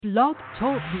Blog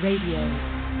Talk Radio.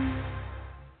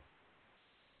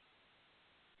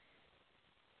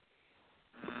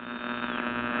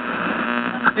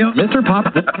 Mr.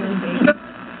 Pop. The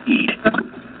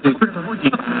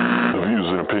views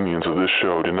and opinions of this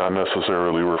show do not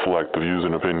necessarily reflect the views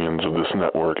and opinions of this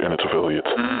network and its affiliates.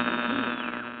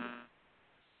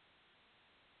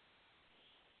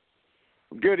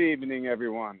 Good evening,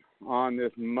 everyone. On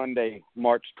this Monday,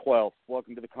 March 12th,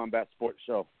 welcome to the Combat Sports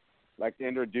Show. I'd like to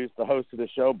introduce the host of the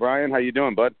show, Brian. How you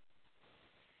doing, bud?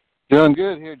 Doing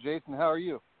good here, Jason. How are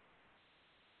you?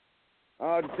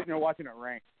 Just sitting here watching it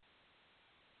rain.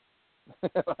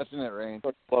 Watching it rain.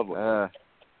 It's lovely.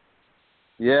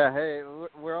 Yeah, hey,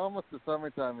 we're almost to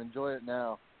summertime. Enjoy it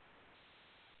now.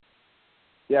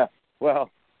 Yeah, well,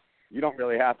 you don't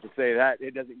really have to say that.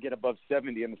 It doesn't get above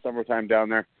 70 in the summertime down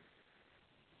there.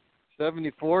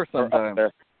 74 sometimes.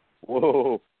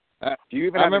 Whoa. Do you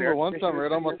even I have remember one summer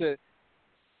it almost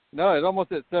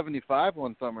hit 75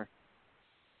 one summer.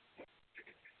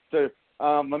 So,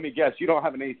 let me guess, you don't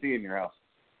have an AC in your house.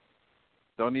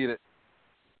 Don't need it.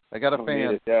 I got a Don't fan.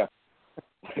 need it, yeah.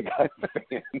 I got a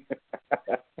fan.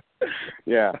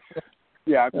 Yeah.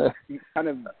 Yeah,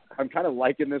 I'm kind of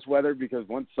liking this weather because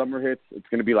once summer hits, it's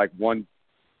going to be like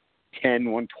 110,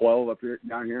 112 up here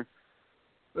down here.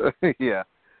 Yeah.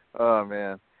 Oh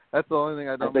man, that's the only thing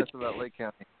I don't miss about Lake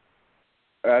County.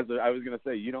 I was going to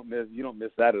say, you don't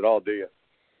miss that at all, do you?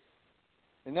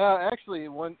 No, actually,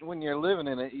 when you're living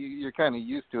in it, you're kind of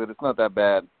used to it. It's not that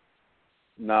bad.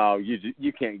 No,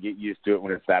 you can't get used to it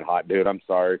when it's that hot, dude. I'm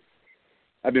sorry.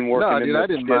 I've been working in this I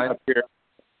didn't shit mind. up here.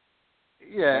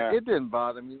 Yeah, it didn't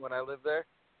bother me when I lived there.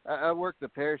 I worked the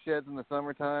pear sheds in the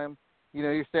summertime. You know,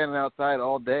 you're standing outside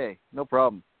all day. No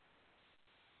problem.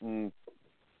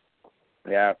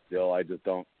 Yeah, still, I just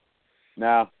don't.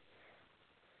 Now,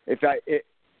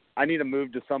 I need to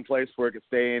move to some place where it could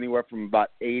stay anywhere from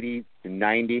about 80 to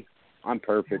 90. I'm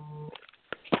perfect.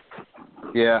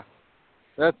 Yeah,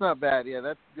 that's not bad. Yeah,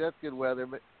 that's good weather.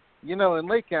 But, you know, in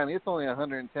Lake County, it's only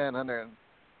 110,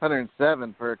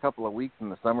 107 for a couple of weeks in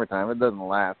the summertime. It doesn't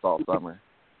last all summer.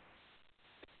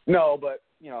 No, but,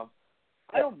 you know,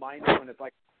 I don't mind it when it's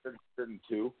like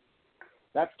 102.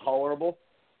 That's tolerable.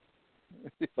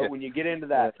 But when you get into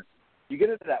that,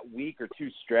 week or two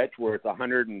stretch where it's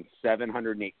 107,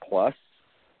 108 plus.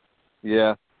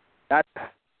 Yeah, that's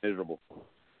miserable.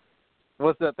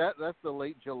 What's that? That's the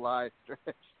late July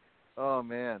stretch. Oh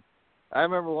man, I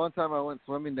remember one time I went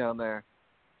swimming down there,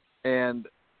 and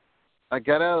I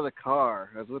got out of the car.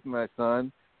 I was with my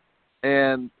son,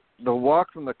 and the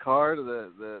walk from the car to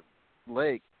the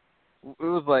lake, it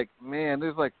was like, man,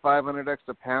 there's like 500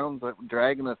 extra pounds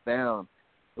dragging us down.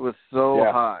 It was so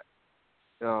hot.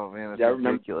 Oh, man, it's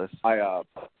ridiculous. My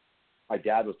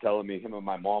dad was telling me him and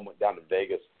my mom went down to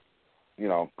Vegas. You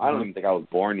know, I don't even think I was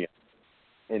born yet.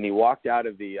 And he walked out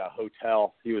of the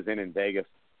hotel he was in Vegas,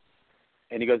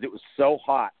 and he goes, it was so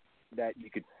hot that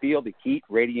you could feel the heat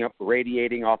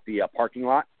radiating off the parking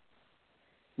lot.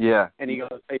 Yeah. And he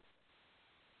goes,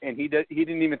 and he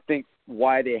didn't even think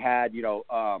why they had, you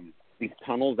know, these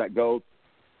tunnels that go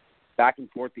back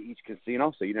and forth to each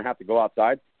casino, so you didn't have to go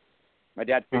outside. My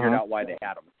dad figured out why they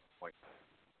had them.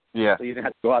 Yeah. So you didn't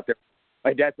have to go out there.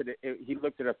 My dad said he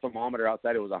looked at a thermometer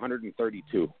outside. It was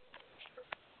 132.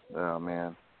 Oh,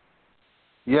 man.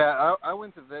 Yeah, I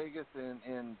went to Vegas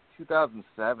in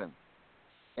 2007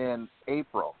 in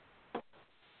April.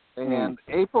 And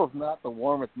April's not the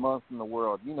warmest month in the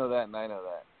world. You know that, and I know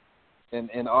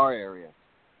that, in our area.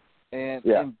 And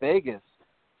in Vegas,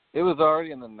 it was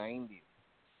already in the 90s.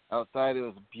 Outside, it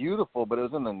was beautiful, but it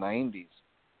was in the 90s.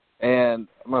 And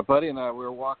my buddy and I, we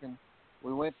were walking.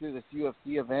 We went to this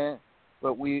UFC event,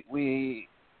 but we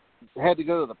had to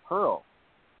go to the Pearl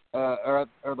or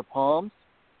the Palms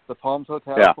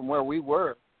Hotel from where we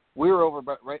were. We were over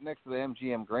right next to the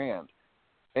MGM Grand.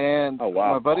 And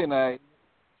my buddy and I,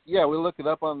 we looked it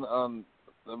up on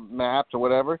the maps or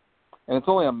whatever, and it's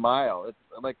only a mile. It's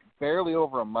like barely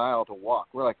over a mile to walk.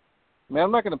 We're like, man,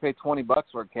 I'm not going to pay $20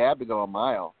 for a cab to go a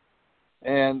mile.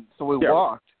 And so we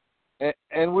walked.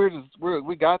 And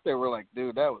we got there. We're like,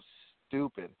 dude, that was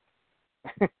stupid.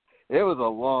 It was a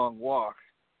long walk.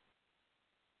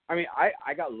 I mean,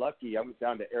 I got lucky. I went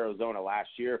down to Arizona last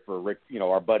year for Rick, you know,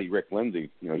 our buddy Rick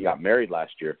Lindsay. You know, he got married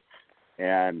last year,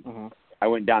 and I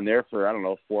went down there for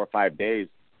 4 or 5 days,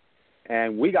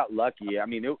 and we got lucky. I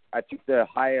mean, I think the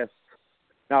highest.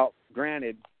 Now,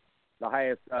 granted, the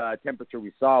highest temperature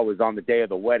we saw was on the day of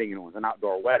the wedding, and it was an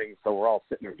outdoor wedding, so we're all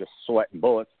sitting there just sweating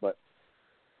bullets, but.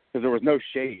 Because there was no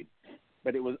shade,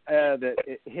 but it was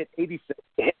it hit 86.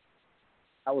 That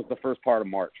was the first part of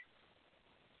March.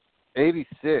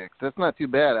 86. That's not too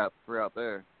bad out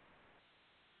there.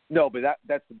 No, but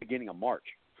that's the beginning of March.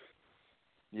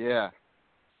 Yeah.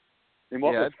 And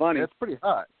what was funny? That's pretty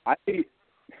hot.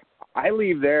 I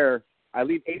leave there. I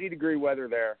leave 80-degree weather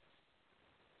there.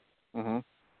 Mm-hmm.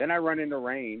 Then I run into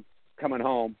rain coming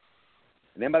home,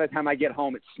 and then by the time I get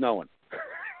home, it's snowing.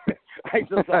 I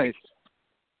just like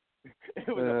it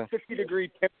was a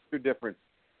 50-degree temperature difference,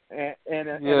 and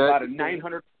about a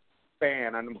 900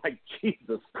 fan. And I'm like,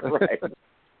 Jesus Christ.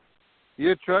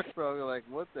 Your truck's probably like,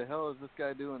 what the hell is this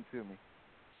guy doing to me?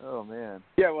 Oh man.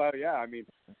 Yeah, well, yeah. I mean,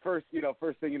 first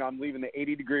thing, I'm leaving the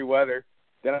 80-degree weather.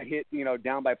 Then I hit,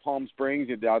 down by Palm Springs,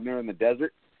 down there in the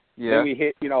desert. Yeah. Then we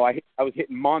hit, I was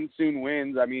hitting monsoon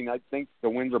winds. I mean, I think the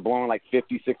winds are blowing like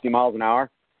 50, 60 miles an hour.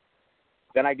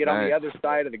 Then I get on the other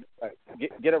side of the,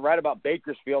 get it right about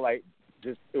Bakersfield.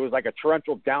 It was like a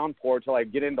torrential downpour till I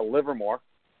get into Livermore.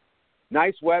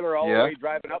 Nice weather all the way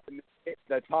driving up and hit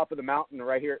the top of the mountain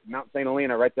right here, Mount St.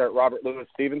 Helena, right there at Robert Louis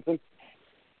Stevenson.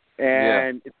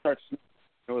 And it starts.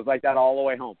 It was like that all the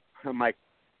way home. I'm like,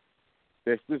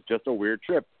 this is just a weird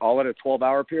trip, all in a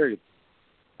 12-hour period.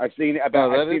 I've seen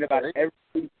about every.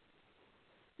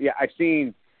 Yeah, I've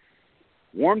seen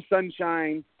warm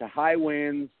sunshine to high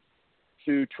winds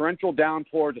to torrential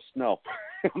downpour to snow.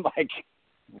 I'm like,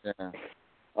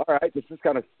 all right, this is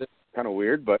kind of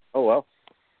weird, but oh well.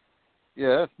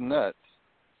 Yeah, that's nuts.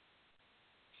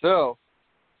 So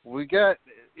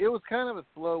it was kind of a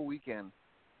slow weekend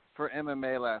for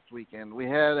MMA last weekend. We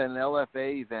had an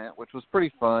LFA event, which was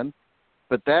pretty fun,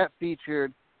 but that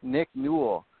featured Nick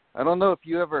Newell. I don't know if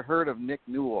you ever heard of Nick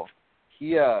Newell.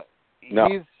 No,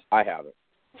 I haven't.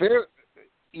 He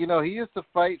used to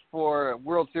fight for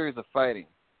World Series of Fighting,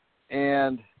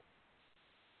 and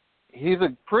he's a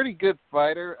pretty good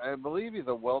fighter. I believe he's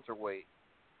a welterweight.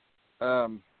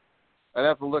 I'd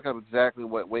have to look up exactly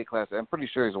what weight class. I'm pretty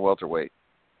sure he's a welterweight,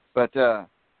 but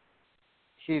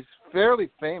he's fairly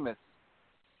famous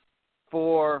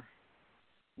for.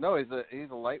 No, he's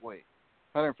a lightweight,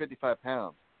 155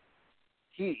 pounds.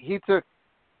 He took.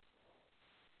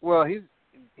 Well,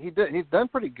 he's done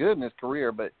pretty good in his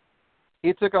career, but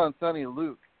he took on Sonny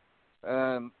Luque.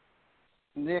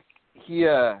 Nick, he's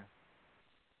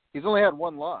only had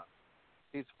one loss.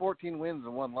 He's 14 wins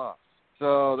and one loss.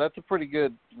 So that's a pretty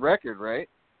good record, right?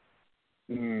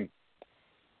 Mm.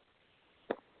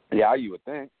 Yeah, you would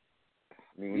think.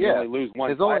 I mean, when you only lose one.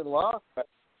 His only loss.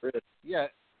 Yeah,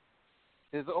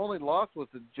 his only loss was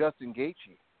to Justin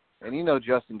Gaethje, and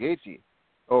Justin Gaethje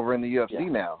over in the UFC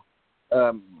now.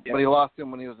 But he lost him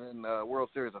when he was in World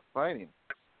Series of Fighting.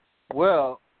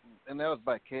 Well, and that was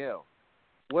by KO.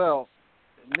 Well,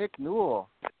 Nick Newell,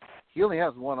 he only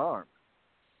has one arm.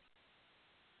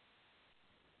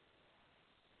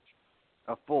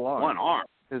 A full arm. One arm?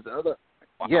 His other.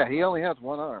 Wow. Yeah, he only has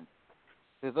one arm.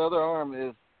 His other arm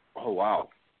is. Oh, wow.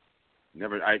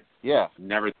 Never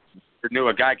knew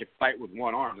a guy could fight with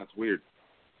one arm. That's weird.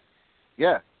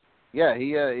 Yeah. Yeah,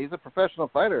 he's a professional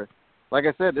fighter. Like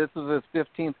I said, this is his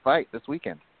 15th fight this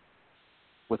weekend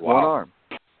with one arm.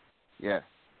 Yeah.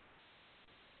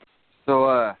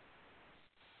 So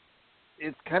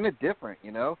it's kind of different,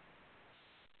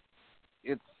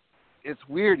 It's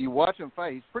weird. You watch him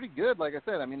fight. He's pretty good, like I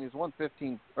said. I mean, he's won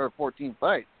 15 or 14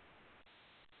 fights.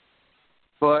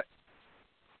 But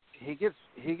he gets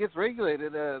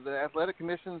regulated. The athletic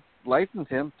commissions license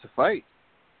him to fight.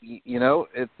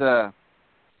 It's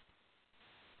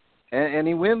and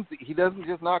he wins. He doesn't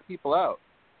just knock people out.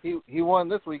 He won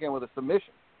this weekend with a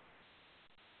submission.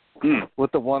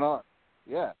 With the one arm.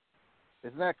 Yeah.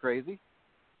 Isn't that crazy?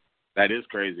 That is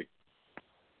crazy.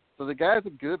 So the guy's a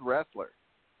good wrestler,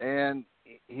 and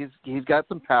he's got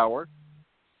some power.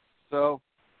 So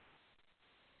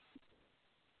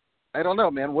I don't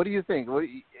know, man. What do you think?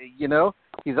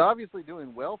 He's obviously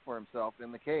doing well for himself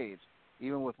in the cage,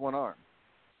 even with one arm.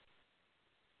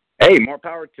 Hey, more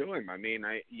power to him. I mean,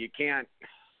 you can't.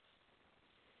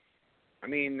 I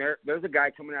mean, there's a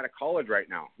guy coming out of college right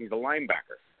now. He's a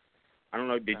linebacker. I don't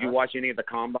know. Did you watch any of the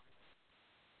combine?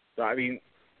 So I mean,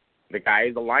 the guy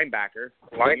is a linebacker.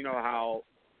 Right. You know how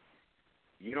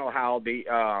the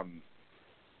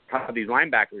how these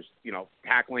linebackers,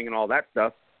 tackling and all that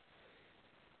stuff.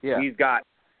 Yeah. He's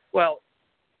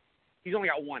only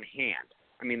got one hand.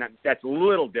 I mean, that's a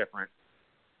little different.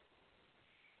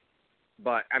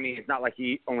 But, I mean, it's not like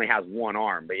he only has one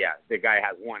arm. But, yeah, the guy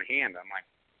has one hand. I'm like,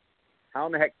 how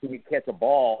in the heck can you catch a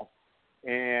ball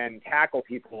and tackle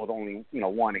people with only,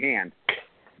 one hand?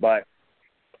 But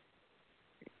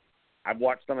I've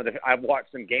watched some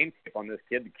game tape on this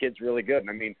kid. The kid's really good. And,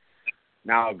 I mean,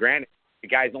 now, granted, the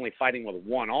guy's only fighting with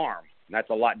one arm. That's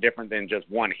a lot different than just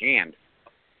one hand.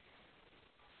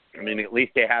 I mean, at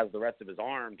least he has the rest of his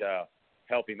arm to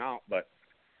help him out. But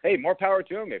hey, more power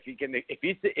to him. If he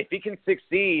can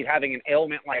succeed having an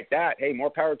ailment like that, hey, more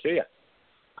power to you.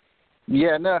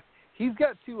 Yeah, no, he's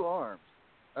got 2 arms.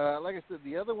 Like I said,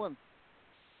 the other one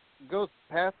goes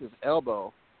past his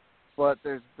elbow, but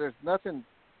there's nothing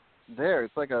there.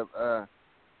 It's like a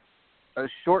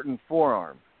shortened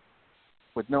forearm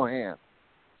with no hand.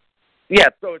 Yeah,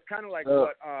 so it's kind of like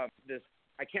what this.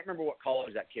 I can't remember what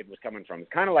college that kid was coming from.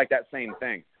 It's kind of like that same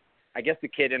thing. I guess the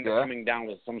kid ended up coming down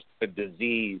with some sort of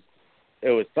disease. It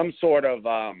was some sort of,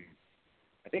 I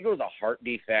think it was a heart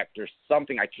defect or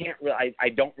something. I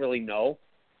don't really know.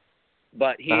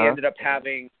 But he ended up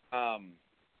having,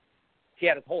 he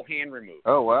had his whole hand removed.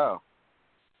 Oh, wow.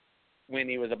 When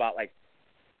he was about like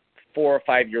 4 or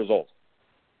 5 years old.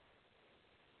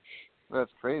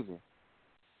 That's crazy.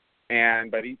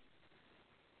 But he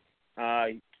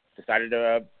decided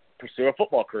to pursue a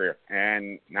football career,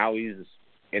 and now he's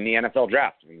in the NFL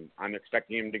draft. And I'm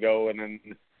expecting him to go in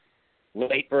the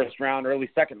late first round, early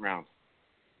second round.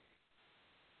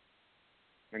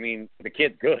 I mean, the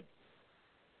kid's good,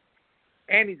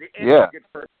 and he's a good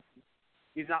person.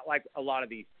 He's not like a lot of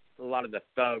the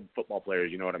thug football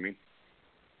players. You know what I mean?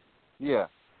 Yeah.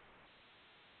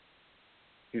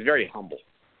 He's very humble.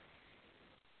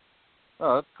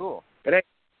 Oh, that's cool. But hey,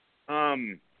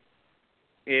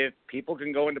 if people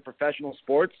can go into professional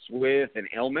sports with an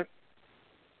ailment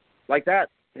like that,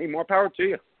 hey, more power to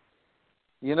you.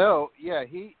 You know, yeah,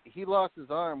 he lost his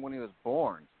arm when he was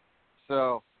born,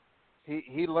 so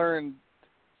he learned,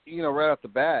 you know, right off the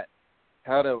bat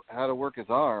how to work his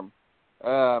arm.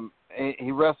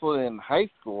 He wrestled in high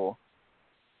school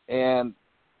and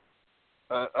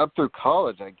up through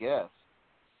college, I guess.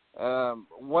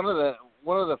 One of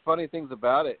the funny things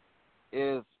about it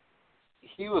is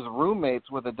he was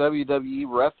roommates with a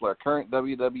current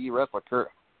WWE wrestler, Kurt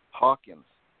Hawkins.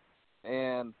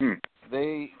 And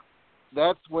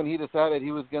that's when he decided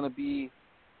he was going to be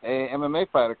a MMA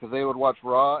fighter, because they would watch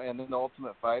Raw and then The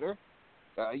Ultimate Fighter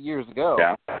years ago.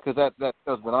 Yeah. Because that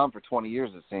show's been on for 20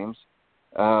 years, it seems.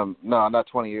 No, not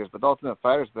 20 years, but The Ultimate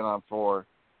Fighter's been on for,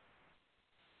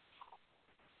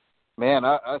 man,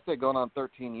 I say going on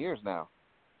 13 years now.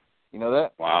 You know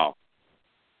that? Wow.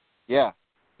 Yeah.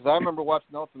 Because I remember watching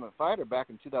The Ultimate Fighter back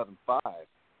in 2005.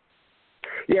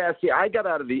 Yeah, see, I got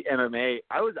out of the MMA.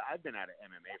 I've been out of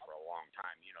MMA for a long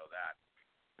time. You know that.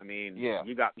 I mean,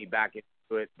 you got me back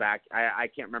into it. I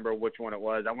can't remember which one it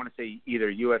was. I want to say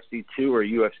either UFC 2 or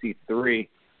UFC 3.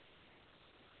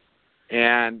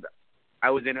 And I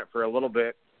was in it for a little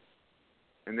bit,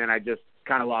 and then I just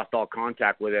kind of lost all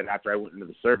contact with it after I went into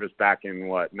the service back in,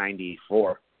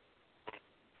 94.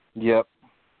 Yep.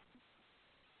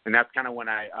 And that's kind of when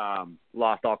I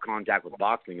lost all contact with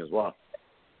boxing as well.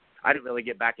 I didn't really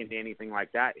get back into anything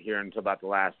like that here until about the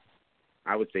last,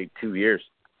 I would say, 2 years.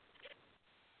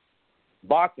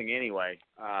 Boxing anyway.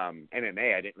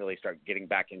 MMA, I didn't really start getting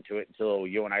back into it until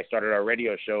you and I started our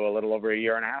radio show a little over a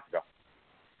year and a half ago.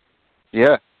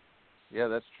 Yeah. Yeah,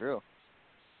 that's true.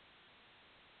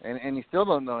 And you still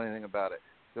don't know anything about it.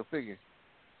 Go figure.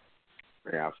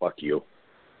 Yeah, fuck you.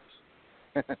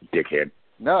 Dickhead.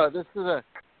 No,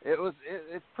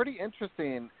 it's pretty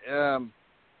interesting.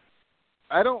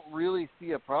 I don't really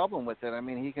see a problem with it. I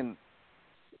mean,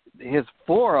 his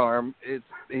forearm,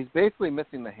 he's basically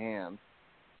missing the hand.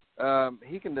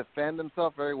 He can defend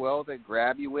himself very well with it,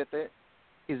 grab you with it.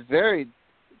 His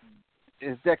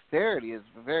dexterity is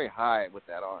very high with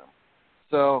that arm.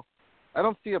 So I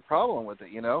don't see a problem with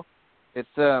it, you know. It's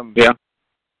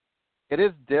it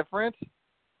is different,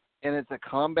 and it's a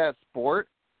combat sport.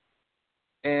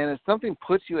 And if something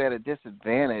puts you at a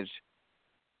disadvantage,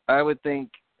 I would think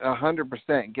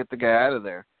 100% get the guy out of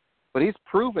there. But he's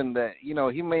proven that, you know,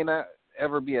 he may not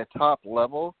ever be a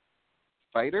top-level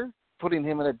fighter, putting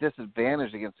him at a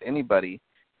disadvantage against anybody.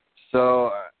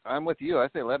 So I'm with you. I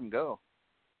say let him go.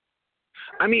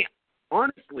 I mean,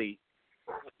 honestly,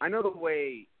 I know the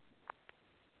way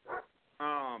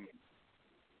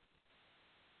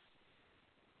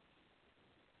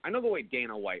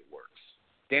Dana White works.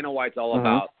 Dana White's all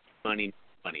about money,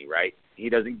 right? He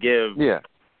doesn't give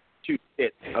two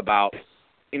shits about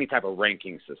any type of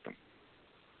ranking system.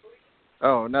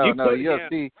 Oh, no,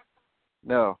 UFC,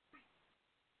 no.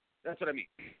 That's what I mean.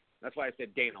 That's why I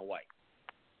said Dana White.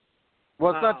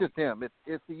 Well, it's not just him.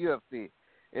 It's the UFC.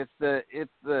 It's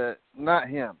the not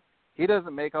him. He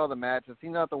doesn't make all the matches.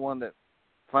 He's not the one that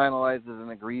finalizes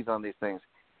and agrees on these things.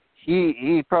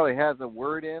 He probably has a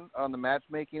word in on the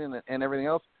matchmaking and everything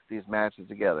else, these matches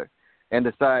together, and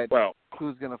decide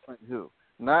who's going to fight who.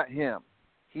 Not him.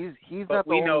 He's not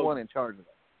the only one in charge of it.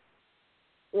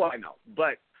 Well, I know,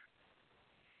 but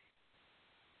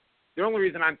The only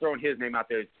reason I'm throwing his name out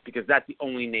there is because that's the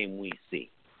only name we see.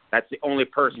 That's the only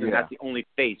person. Yeah. That's the only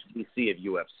face we see of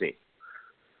UFC.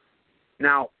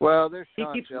 Now, well, there's he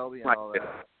Sean keeps Shelby and like all this.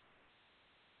 that.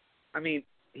 I mean,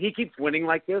 he keeps winning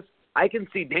like this. I can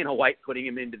see Dana White putting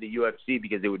him into the UFC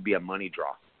because it would be a money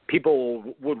draw.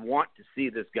 People would want to see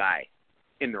this guy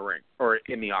in the ring or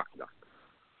in the octagon.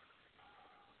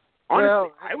 Honestly,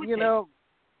 Well, I would you know,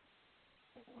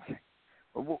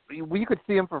 we could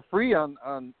see him for free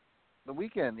on the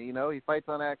weekend. You know, he fights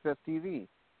on Access TV.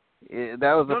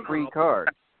 That was a free card.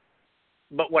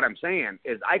 But what I'm saying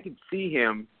is I could see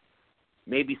him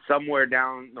maybe somewhere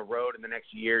down the road in the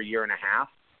next year, year and a half,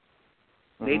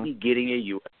 maybe getting a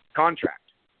U.S. contract.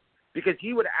 Because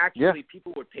he would actually,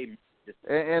 people would pay.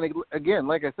 And again,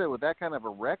 like I said, with that kind of a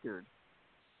record,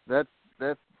 that's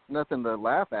nothing to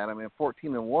laugh at. I mean,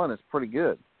 14-1 is pretty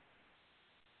good.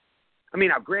 I mean,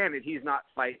 now granted, he's not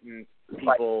fighting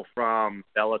people from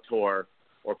Bellator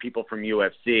or people from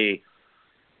UFC.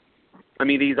 I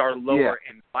mean, these are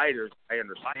lower-end fighters. I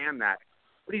understand that.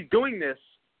 But he's doing this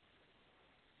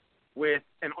with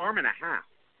an arm and a half,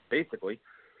 basically.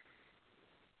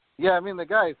 Yeah, I mean, the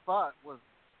guy he fought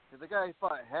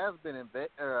has been in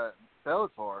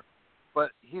Bellator,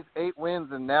 but he's 8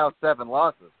 wins and now 7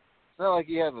 losses. It's not like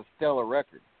he has a stellar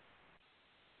record.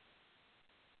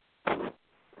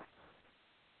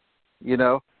 You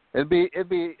know,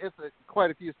 it's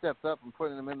quite a few steps up from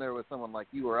putting him in there with someone like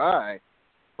you or I,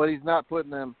 but he's not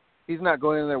going in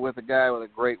there with a guy with a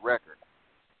great record.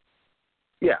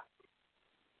 Yeah.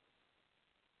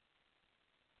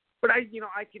 But I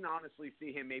can honestly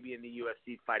see him maybe in the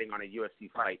UFC fighting on a UFC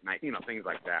fight night, things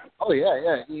like that. Oh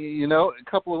yeah. You know, a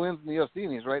couple of wins in the UFC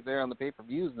and he's right there on the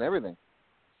pay-per-views and everything.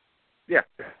 Yeah.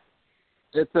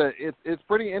 It's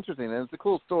pretty interesting and it's a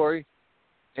cool story,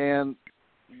 and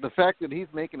the fact that he's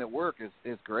making it work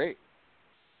is great.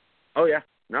 Oh yeah,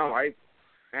 no, I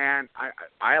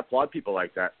applaud people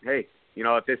like that. Hey,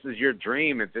 if this is your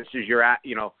dream, if this is your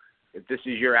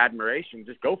admiration,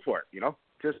 just go for it.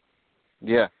 Just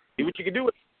see what you can do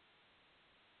with it.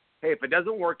 Hey, if it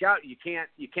doesn't work out, you can't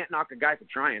knock a guy for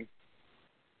trying.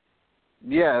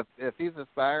 Yeah, if he's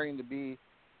aspiring to be,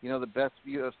 the best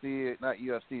UFC, not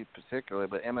UFC particularly,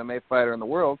 but MMA fighter in the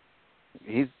world,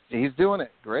 he's doing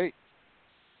it great.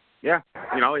 Yeah,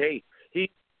 hey,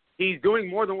 he's doing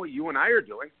more than what you and I are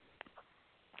doing.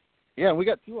 Yeah, and we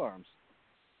got 2 arms.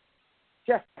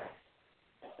 Yeah.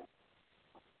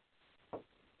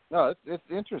 No, it's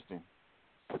interesting.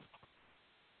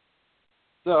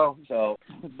 So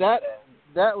that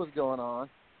was going on,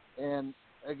 and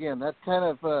again, that's kind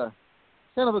of a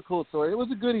cool story. It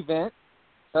was a good event.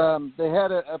 They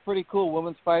had a pretty cool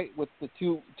women's fight with the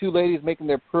two ladies making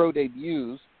their pro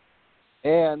debuts,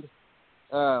 and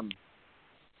Miesha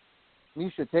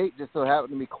Tate just so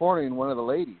happened to be cornering one of the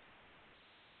ladies.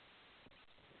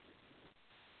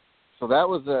 So that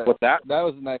was What's that? That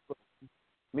was a nice.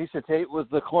 Miesha Tate was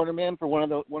the cornerman for one of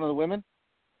the women.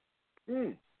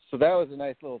 So that was a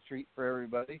nice little treat for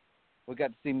everybody. We got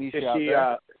to see Miesha out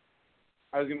there.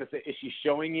 I was going to say, is she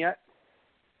showing yet?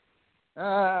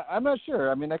 I'm not sure.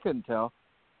 I mean, I couldn't tell.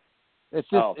 It's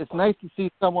just it's nice to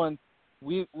see someone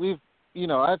we've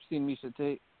I've seen Miesha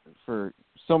Tate for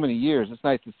so many years. It's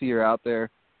nice to see her out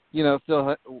there,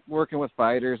 still working with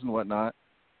fighters and whatnot.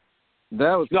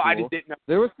 That was cool. I just didn't know.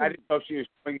 I didn't know if she was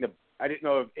showing I didn't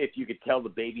know if you could tell the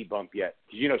baby bump yet,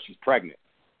 because she's pregnant.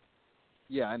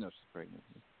 Yeah, I know she's pregnant.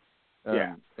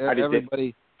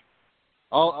 Everybody,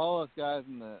 all us guys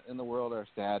in the world are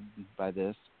sad by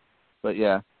this, but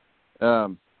yeah. There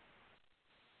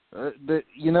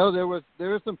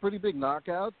was some pretty big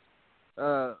knockouts.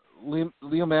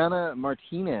 Leomana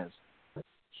Martinez,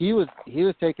 he was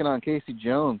taking on Casey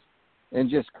Jones and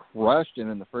just crushed him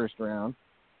in the first round.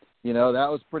 That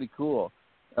was pretty cool.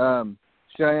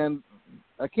 Cheyenne,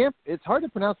 it's hard to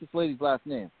pronounce this lady's last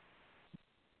name.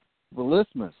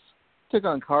 Velismus took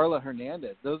on Carla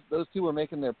Hernandez. Those two were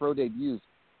making their pro debuts,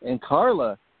 and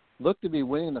Carla looked to be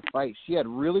winning the fight. She had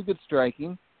really good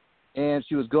striking, and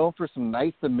she was going for some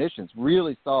nice submissions,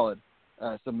 really solid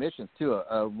submissions too.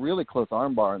 A really close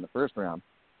armbar in the first round,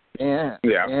 and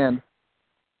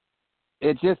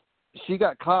she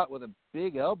got caught with a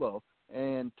big elbow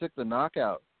and took the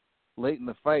knockout late in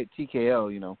the fight,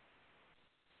 TKO.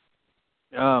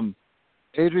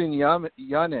 Adrian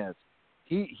Yanez,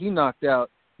 he knocked out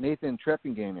Nathan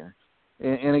Treppengainer,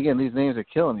 and again, these names are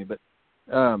killing me, but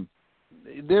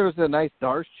there was a nice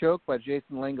Darce choke by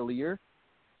Jason Langolier.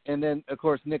 And then, of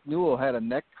course, Nick Newell had a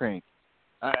neck crank.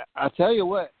 I'll tell you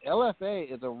what,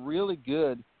 LFA is a really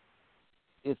good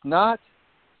 – it's not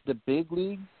the big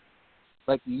leagues,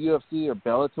 like the UFC or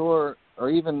Bellator or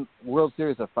even World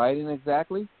Series of Fighting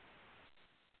exactly,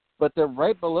 but they're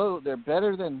right below. They're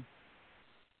better than,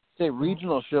 say,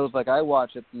 regional shows like I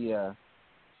watch at the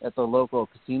local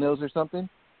casinos or something.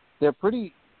 They're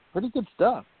pretty good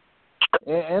stuff,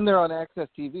 and they're on Access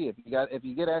TV. If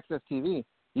you get Access TV,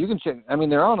 you can check. I mean,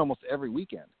 they're on almost every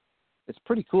weekend. It's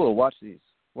pretty cool to watch these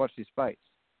fights.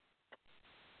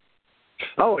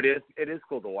 Oh, it is. It is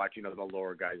cool to watch. The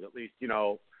lower guys. At least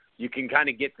you can kind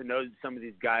of get to know some of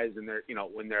these guys, and they're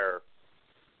when they're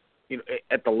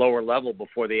at the lower level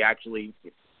before they actually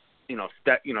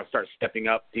start stepping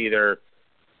up to either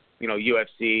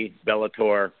UFC,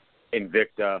 Bellator,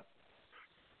 Invicta.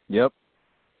 Yep.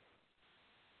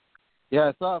 Yeah,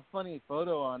 I saw a funny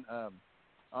photo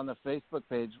on the Facebook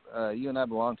page you and I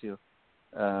belong to,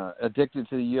 Addicted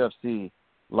to the UFC.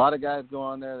 A lot of guys go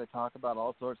on there. They talk about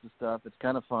all sorts of stuff. It's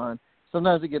kind of fun.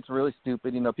 Sometimes it gets really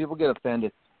stupid. People get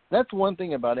offended. That's one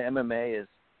thing about MMA is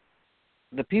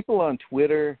the people on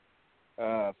Twitter,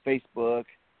 Facebook,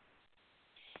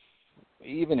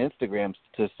 even Instagram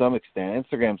to some extent.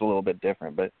 Instagram's a little bit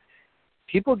different, but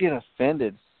people get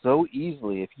offended so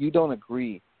easily if you don't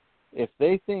agree. If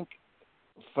they think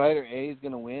fighter A is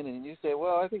going to win and you say,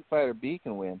 well, I think fighter B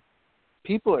can win,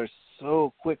 people are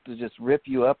so quick to just rip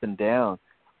you up and down.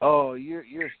 Oh, you're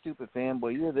a stupid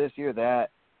fanboy. You're this, you're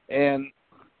that. And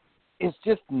it's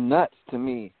just nuts to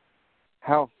me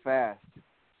how fast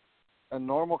a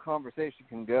normal conversation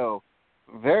can go.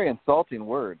 Very insulting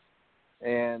words.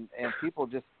 And people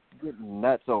just get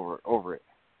nuts over it.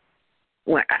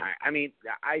 Well, I mean,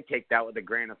 I take that with a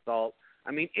grain of salt.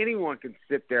 I mean, anyone can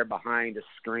sit there behind a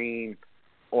screen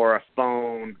or a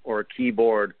phone or a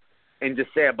keyboard and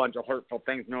just say a bunch of hurtful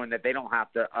things, knowing that they don't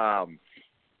have to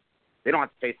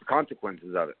face the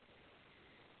consequences of it.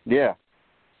 Yeah.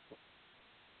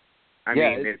 I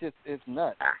mean, it's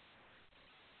nuts.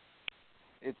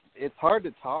 It's hard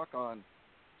to talk on.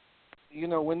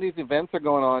 When these events are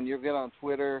going on, you get on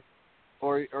Twitter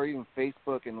or even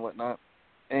Facebook and whatnot,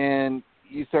 and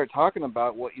you start talking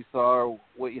about what you saw or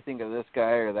what you think of this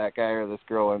guy or that guy or this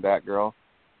girl or that girl,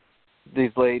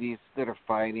 these ladies that are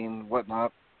fighting,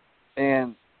 whatnot.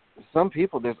 And some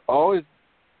people, there's always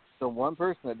the one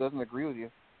person that doesn't agree with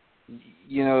you.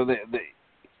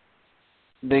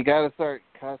 They got to start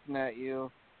cussing at you.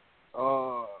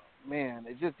 Oh, man,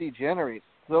 it just degenerates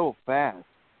so fast.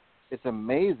 It's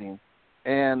amazing.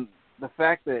 And the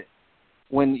fact that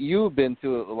when you've been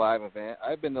to a live event,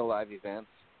 I've been to live events,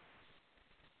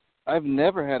 I've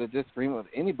never had a disagreement with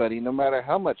anybody, no matter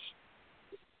how much,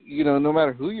 no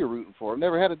matter who you're rooting for. I've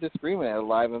never had a disagreement at a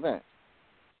live event.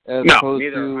 As opposed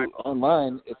to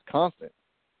online, it's constant.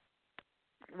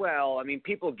 Well, I mean,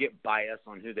 people get biased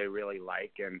on who they really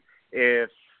like, and if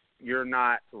you're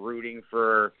not rooting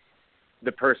for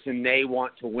the person they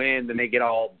want to win, then they get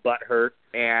all butthurt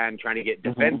and trying to get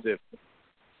defensive.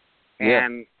 Yeah.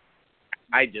 And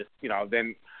I just,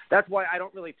 then that's why I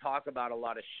don't really talk about a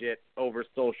lot of shit over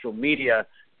social media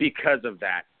because of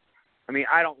that. I mean,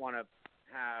 I don't want to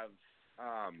have,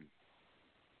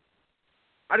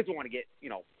 I just don't want to get,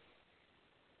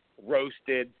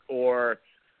 roasted or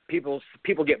people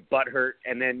get butthurt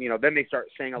and then, then they start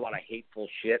saying a lot of hateful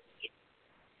shit.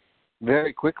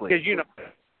 Very quickly. Because,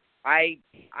 I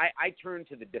turn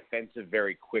to the defensive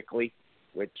very quickly,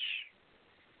 which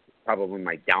is probably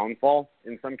my downfall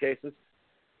in some cases.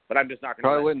 But I'm just not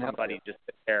going to let somebody just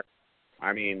sit there.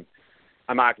 I mean,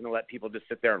 I'm not going to let people just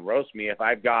sit there and roast me. If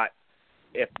I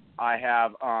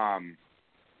have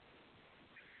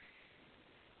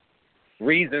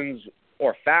reasons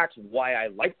or facts why I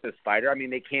like this fighter, I mean,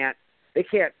 they can't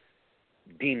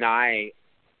deny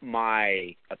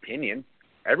my opinion.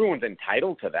 Everyone's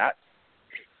entitled to that.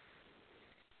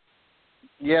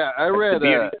 Yeah, I read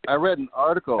an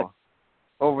article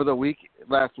over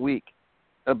last week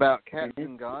about Kat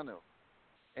Zingano,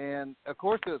 and of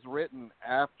course it was written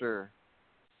after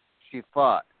she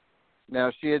fought.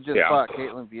 Now she had just fought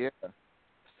Caitlin Vieira,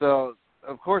 so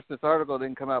of course this article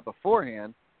didn't come out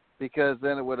beforehand because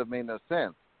then it would have made no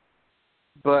sense.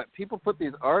 But people put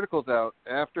these articles out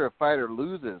after a fighter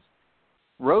loses,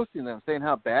 roasting them, saying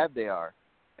how bad they are.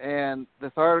 And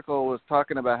this article was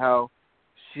talking about how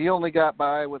she only got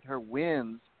by with her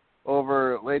wins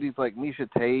over ladies like Miesha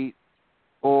Tate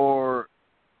or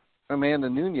Amanda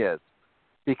Nunes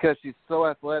because she's so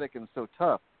athletic and so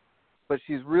tough. But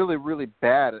she's really, really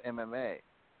bad at MMA.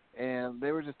 And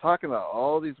they were just talking about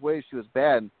all these ways she was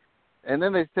bad. And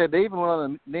then they said they even went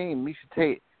on to name Miesha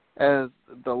Tate as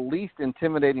the least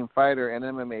intimidating fighter in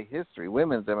MMA history,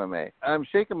 women's MMA. I'm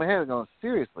shaking my head going,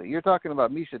 seriously, you're talking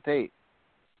about Miesha Tate,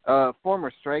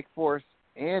 former Strikeforce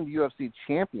and UFC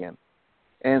champion.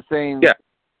 and saying,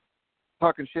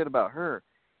 talking shit about her.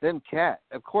 Then Kat,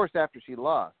 of course, after she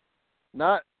lost,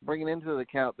 not bringing into the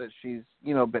account that she's,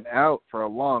 been out for a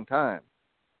long time.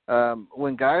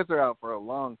 When guys are out for a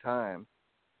long time,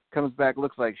 comes back,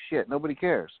 looks like shit. Nobody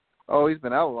cares. Oh, he's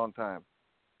been out a long time.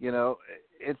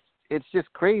 It's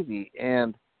just crazy,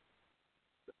 and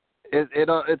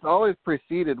it's always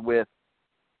preceded with,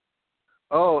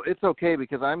 oh, it's okay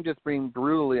because I'm just being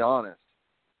brutally honest.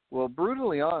 Well,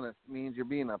 brutally honest means you're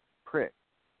being a prick.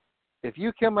 If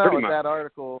you come out with that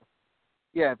article,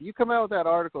 if you come out with that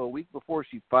article a week before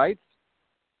she fights,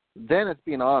 then it's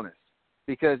being honest,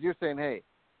 because you're saying, hey,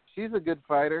 she's a good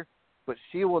fighter, but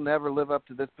she will never live up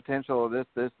to this potential, or this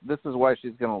is why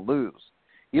she's going to lose.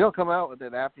 You don't come out with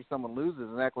it after someone loses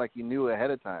and act like you knew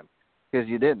ahead of time, because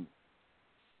you didn't.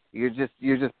 You're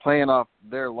just playing off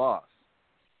their loss,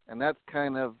 and that's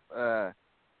kind of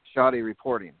shoddy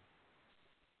reporting.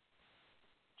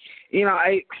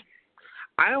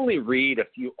 I only read a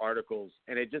few articles,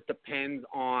 and it just depends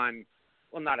on,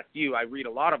 well, not a few. I read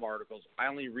a lot of articles. I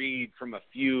only read from a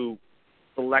few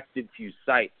selected few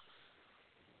sites.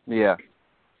 Yeah.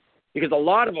 Because a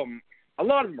lot of them are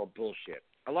bullshit.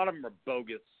 A lot of them are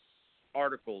bogus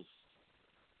articles.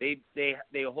 They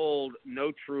hold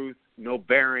no truth, no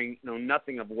bearing, no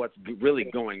nothing of what's really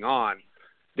going on.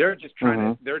 They're just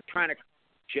trying to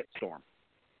shitstorm.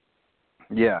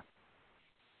 Yeah.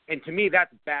 And to me,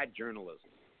 that's bad journalism.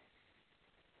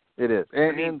 It is.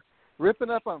 And ripping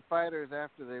up on fighters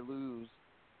after they lose,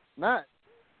 not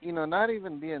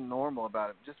even being normal about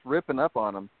it, just ripping up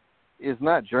on them is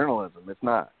not journalism. It's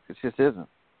not. It just isn't.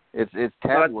 It's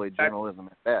tabloid journalism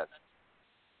at best.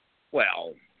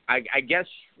 Well, I guess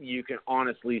you can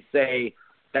honestly say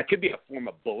that could be a form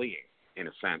of bullying in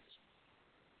a sense.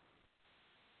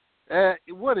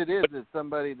 What it is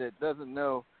somebody that doesn't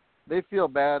know, they feel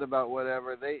bad about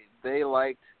whatever. They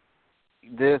liked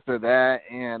this or that,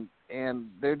 and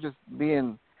they're just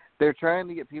they're trying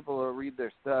to get people to read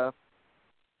their stuff,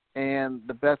 and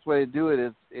the best way to do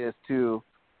it is to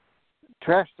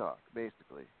trash talk,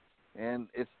 basically. And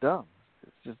it's dumb.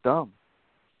 It's just dumb.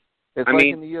 It's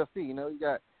in the UFC, you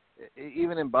got,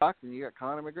 even in boxing, you got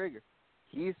Conor McGregor.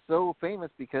 He's so famous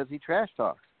because he trash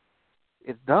talks.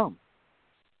 It's dumb.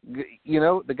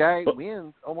 The guy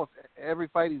wins almost every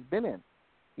fight he's been in.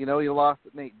 He lost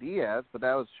at Nate Diaz, but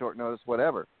that was short notice,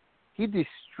 whatever. He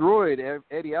destroyed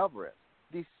Eddie Alvarez.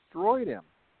 Destroyed him.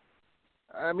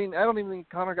 I don't even think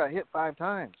Conor got hit 5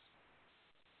 times.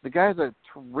 The guy's a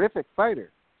terrific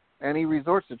fighter, and he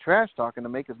resorts to trash talking to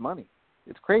make his money.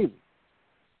 It's crazy.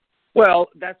 Well,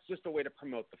 that's just a way to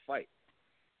promote the fight.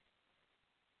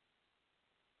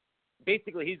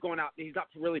 Basically, he's going out. He's not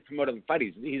really promoting the fight.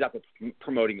 He's out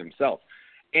promoting himself.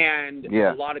 And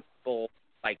a lot of people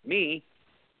like me,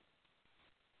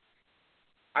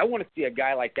 I want to see a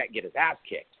guy like that get his ass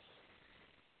kicked.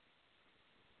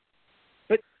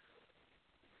 But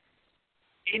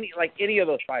any of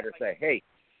those fighters say, hey,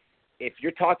 if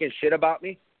you're talking shit about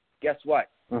me, guess what?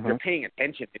 You're paying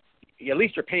attention. At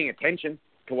least you're paying attention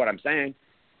to what I'm saying.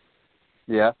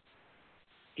 Yeah.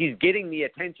 He's getting the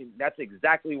attention. That's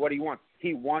exactly what he wants.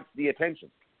 He wants the attention.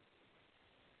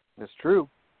 That's true.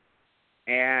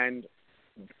 And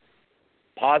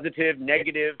positive,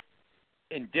 negative,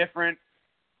 indifferent,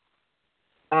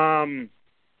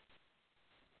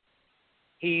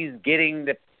 he's getting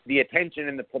the attention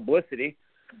and the publicity.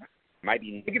 Might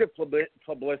be negative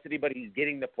publicity, but he's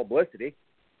getting the publicity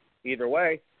either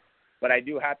way. But I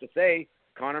do have to say,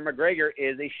 Conor McGregor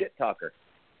is a shit talker.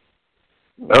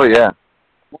 Oh, yeah.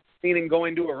 I've seen him go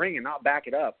into a ring and not back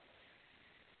it up.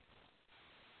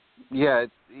 Yeah,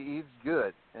 he's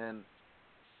good. And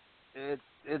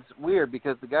it's weird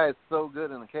because the guy is so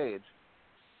good in the cage.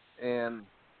 And,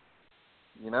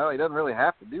 he doesn't really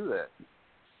have to do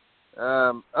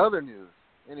that. Other news.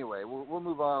 Anyway, we'll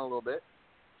move on a little bit.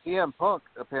 CM Punk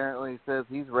apparently says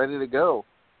he's ready to go.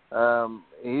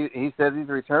 He says he's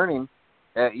returning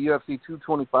at UFC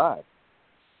 225.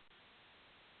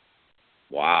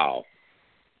 Wow.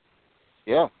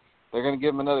 Yeah, they're going to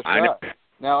give him another shot.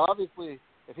 Now, obviously,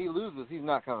 if he loses, he's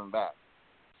not coming back.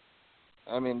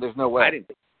 There's no way. I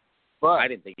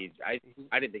didn't think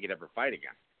he'd ever fight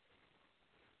again.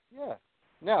 Yeah.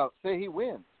 Now, say he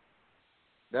wins.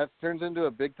 That turns into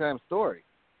a big-time story,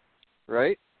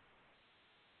 right?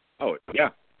 Oh, yeah.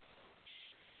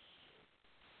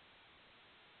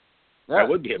 That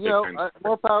would be a big time.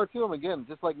 More power to him again,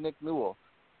 just like Nick Newell,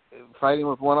 fighting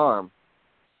with one arm.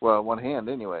 Well, one hand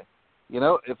anyway.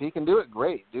 If he can do it,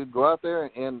 great. Dude, go out there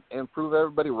and prove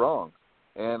everybody wrong.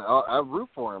 And I'll root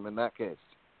for him in that case,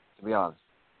 to be honest.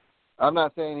 I'm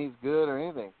not saying he's good or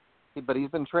anything. but he's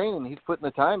been training. He's putting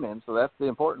the time in, so that's the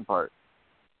important part.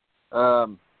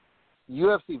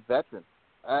 UFC veteran.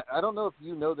 I don't know if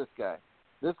you know this guy.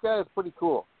 This guy is pretty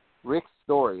cool. Rick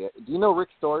Story. Do you know Rick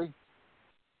Story?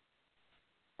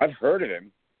 I've heard of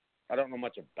him. I don't know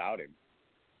much about him.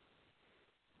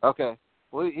 Okay.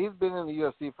 Well, he's been in the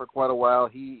UFC for quite a while.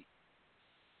 He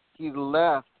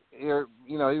left, he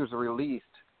was released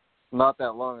not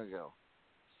that long ago.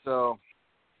 So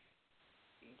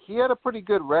he had a pretty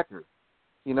good record,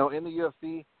 in the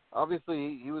UFC.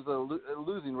 Obviously, he was a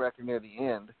losing record near the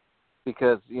end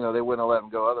because, they wouldn't have let him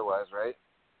go otherwise, right?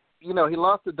 He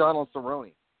lost to Donald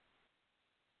Cerrone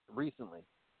recently.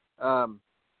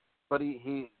 But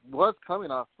he was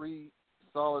coming off 3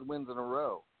 solid wins in a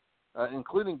row,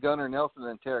 including Gunnar Nelson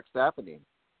and Tarek Saffiedine.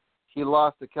 He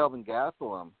lost to Kelvin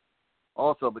Gastelum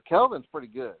also, but Kelvin's pretty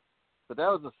good. But that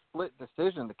was a split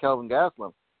decision to Kelvin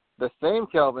Gastelum, the same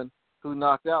Kelvin who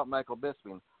knocked out Michael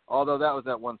Bisping, although that was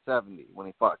at 170 when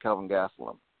he fought Kelvin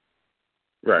Gastelum.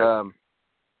 Right.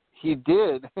 He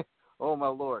did, oh my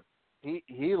Lord,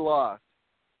 he lost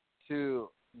to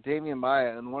Damian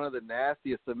Maia in one of the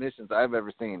nastiest submissions I've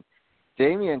ever seen.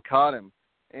 Damian caught him,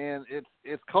 and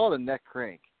it's called a neck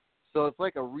crank. So it's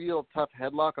like a real tough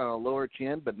headlock on a lower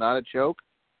chin, but not a choke.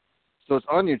 So it's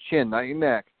on your chin, not your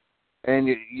neck. And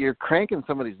you're cranking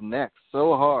somebody's neck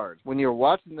so hard. When you're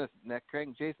watching this neck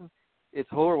crank, Jason, it's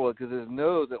horrible because his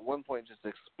nose at one point just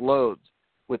explodes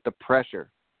with the pressure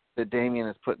that Damian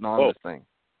is putting on this thing.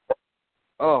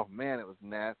 Oh, man, it was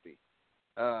nasty.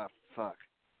 Fuck.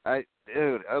 I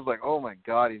was like, oh, my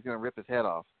God, he's going to rip his head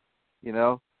off,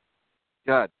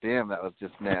 God damn, that was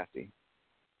just nasty.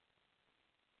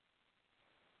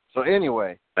 So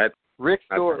anyway, Rick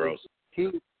Story,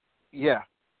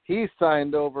 he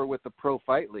signed over with the Pro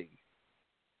Fight League.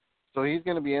 So he's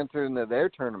going to be entering their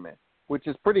tournament, which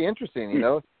is pretty interesting,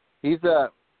 He's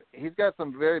got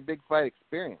some very big fight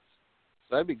experience.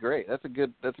 So that'd be great. That's a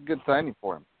good signing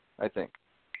for him, I think.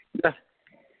 Yeah.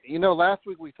 Last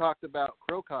week we talked about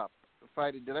Crow Cop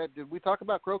fighting. Did we talk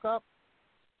about Crow Cop?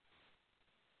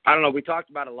 I don't know. We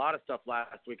talked about a lot of stuff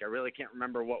last week. I really can't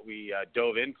remember what we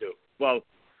dove into. Well,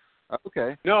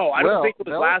 okay. No, I don't think it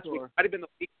was Bellator. last week. It might have been the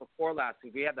week before last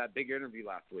week. We had that big interview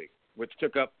last week, which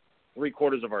took up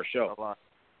 3/4 of our show. A lot.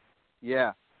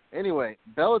 Yeah. Anyway,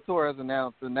 Bellator has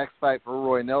announced the next fight for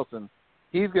Roy Nelson.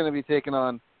 He's going to be taking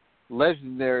on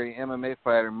legendary MMA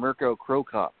fighter Mirko Crow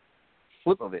Cop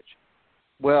Slipovich.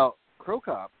 Well, Crow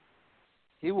Cop,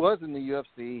 he was in the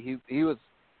UFC. He was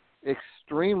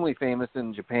extremely famous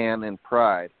in Japan and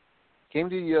Pride. Came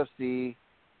to the UFC,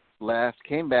 left,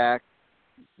 came back,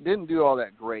 didn't do all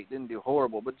that great, didn't do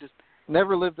horrible, but just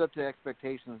never lived up to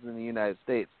expectations in the United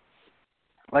States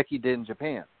like he did in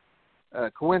Japan.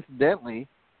 Coincidentally,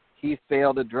 he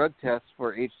failed a drug test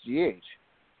for HGH.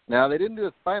 Now, they didn't do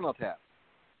a spinal tap,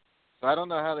 so I don't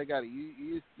know how they got it.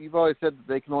 You've always said that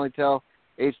they can only tell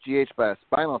HGH by a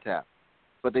spinal tap,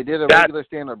 but they did a regular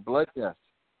standard blood test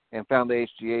and found the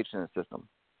HGH in the system.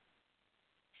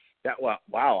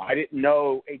 Wow, I didn't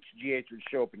know HGH would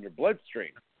show up in your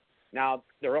bloodstream. Now,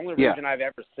 the only reason I've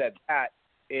ever said that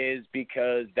is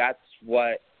because that's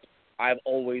what I've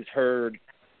always heard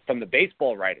from the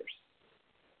baseball writers.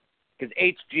 Because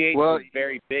HGH was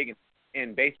very big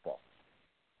in baseball.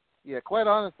 Yeah, quite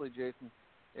honestly, Jason,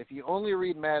 if you only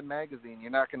read Mad Magazine,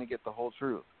 you're not going to get the whole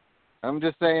truth. I'm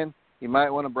just saying you might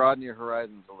want to broaden your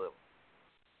horizons a little.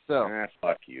 So,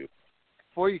 fuck you.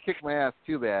 Before you kick my ass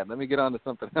too bad, let me get on to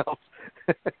something else.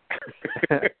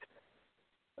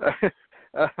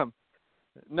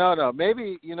 No,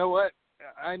 maybe, you know what?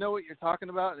 I know what you're talking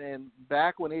about, and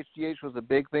back when HGH was a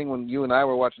big thing when you and I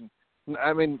were watching,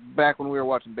 back when we were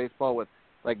watching baseball with,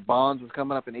 like, Bonds was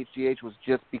coming up and HGH was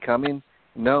just becoming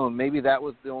known, maybe that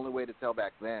was the only way to tell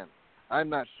back then. I'm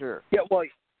not sure. Yeah, well,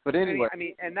 but anyway.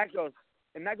 And that goes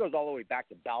all the way back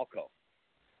to Balco.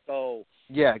 So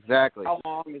yeah, exactly. How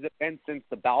long has it been since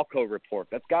the Balco report?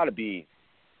 That's got to be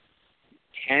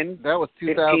 10, that was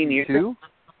 15 years. 2002.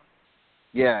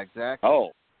 Yeah, exactly.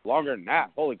 Oh, longer than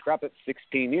that. Holy crap, it's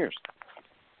 16 years.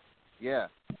 Yeah.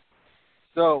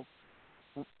 So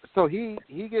he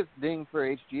gets dinged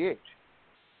for HGH,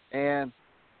 and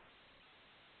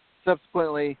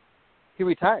subsequently he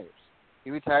retires. He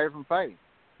retired from fighting.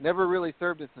 Never really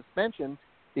served a suspension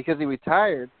because he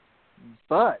retired,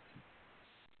 but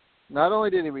not only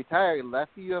did he retire, he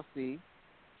left the UFC,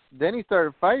 then he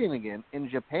started fighting again in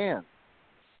Japan.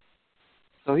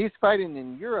 So he's fighting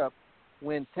in Europe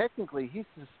when technically he's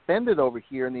suspended over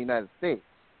here in the United States.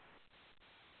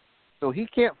 So he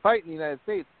can't fight in the United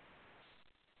States.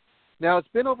 Now, it's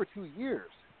been over 2 years,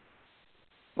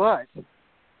 but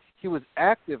he was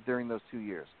active during those 2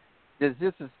 years. does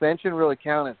his suspension really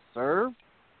count as served,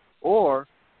 or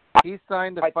he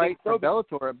signed a fight for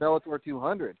Bellator at Bellator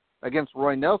 200 against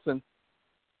Roy Nelson?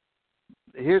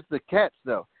 Here's the catch,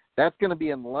 though. That's going to be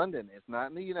in London. It's not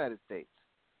in the United States.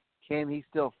 Can he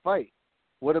still fight?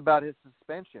 What about his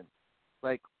suspension?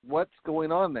 Like, what's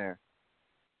going on there?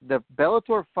 The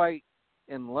Bellator fight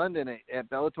in London at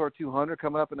Bellator 200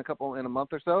 coming up in a month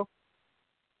or so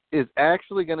is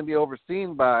actually going to be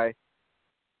overseen by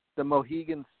the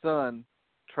Mohegan Sun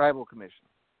Tribal Commission,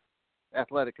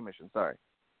 Athletic Commission, sorry.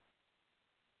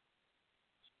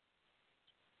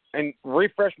 And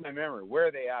refresh my memory, where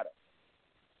are they out of?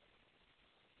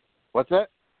 What's that?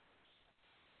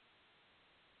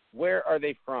 Where are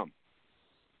they from?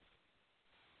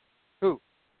 Who?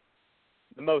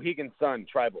 The Mohegan Sun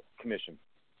Tribal Commission.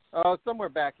 Somewhere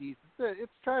back east.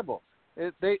 It's tribal.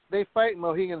 They fight in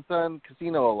Mohegan Sun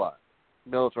Casino a lot.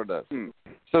 Bellator does.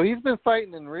 So he's been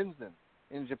fighting in Rinzin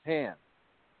in Japan.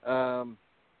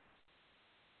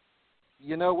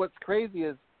 You know, what's crazy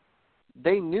is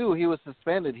they knew he was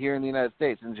suspended here in the United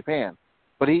States, in Japan.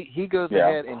 But he goes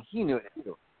ahead and he knew it.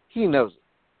 He knows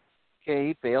it. Okay,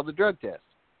 he failed the drug test.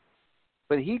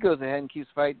 But he goes ahead and keeps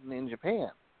fighting in Japan.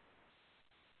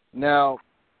 Now,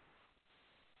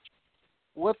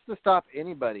 what's to stop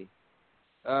anybody?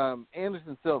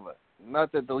 Anderson Silva,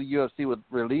 not that the UFC would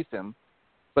release him,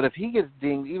 but if he gets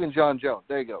dinged, even John Jones,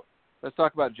 there you go. Let's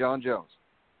talk about John Jones.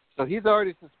 So he's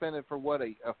already suspended for what,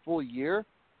 a full year?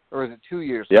 Or is it 2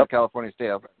 years from the California State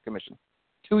Athletic Commission?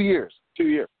 2 years. 2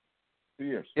 years.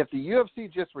 If the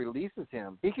UFC just releases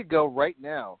him, he could go right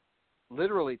now,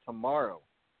 literally tomorrow,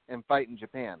 and fight in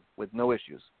Japan with no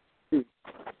issues.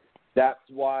 That's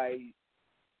why,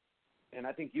 and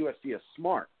I think UFC is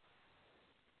smart,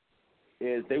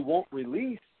 is they won't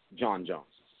release John Jones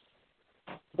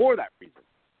for that reason.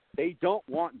 They don't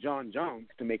want John Jones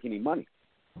to make any money.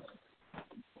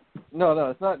 No,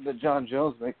 it's not that John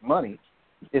Jones makes money.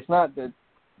 It's not that.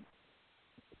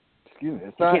 Excuse me.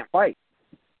 He can't fight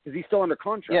because he's still under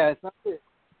contract. Yeah,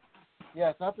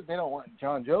 it's not that they don't want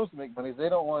John Jones to make money. They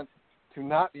don't want to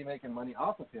not be making money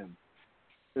off of him.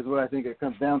 Is what I think it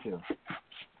comes down to.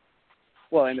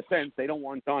 Well, in a sense, they don't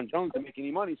want John Jones to make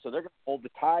any money, so they're going to hold the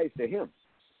ties to him.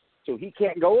 So he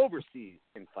can't go overseas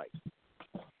and fight.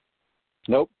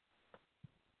 Nope.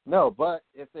 No, but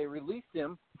if they released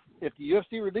him, if the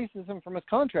UFC releases him from his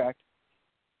contract,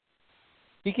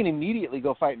 he can immediately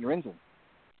go fight in Rinzin.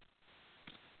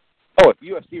 Oh, if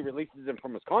UFC releases him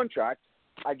from his contract,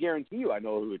 I guarantee you I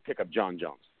know who would pick up John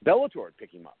Jones. Bellator would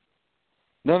pick him up.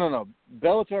 No.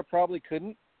 Bellator probably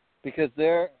couldn't because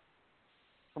they're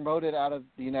promoted out of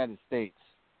the United States.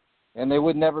 And they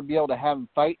would never be able to have him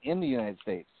fight in the United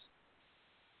States.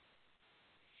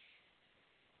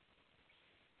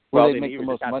 Where they make the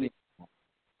most money.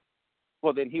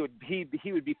 Well, then he would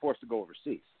be forced to go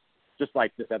overseas, just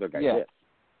like this other guy did.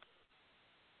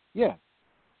 Yeah.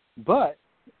 But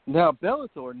now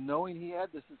Bellator, knowing he had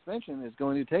the suspension, is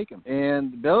going to take him.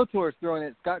 And Bellator is throwing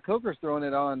it, Scott Coker's throwing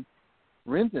it on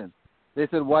Rinzin. They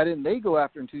said, why didn't they go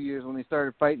after him 2 years when they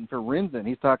started fighting for Rinzin?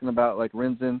 He's talking about like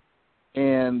Rinzin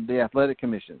and the athletic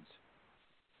commissions.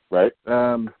 Right.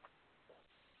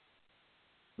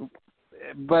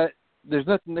 But there's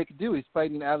nothing they could do. He's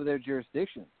fighting out of their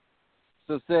jurisdiction.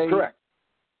 So say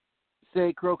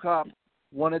Crow Cop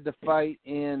wanted to fight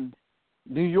in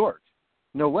New York.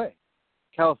 No way.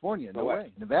 California, no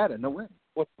way. Nevada, no way.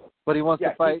 But he wants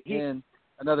to fight in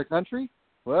another country?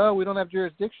 Well, we don't have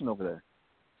jurisdiction over there.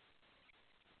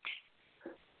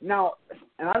 Now,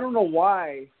 and I don't know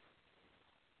why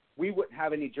we wouldn't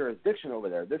have any jurisdiction over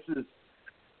there. This is,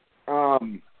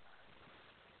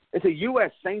 it's a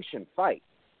U.S. sanctioned fight,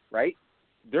 right?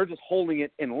 They're just holding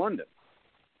it in London.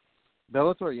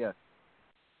 Bellator, yes.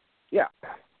 Yeah.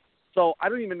 So I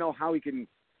don't even know how he can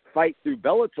fight through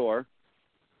Bellator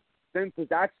since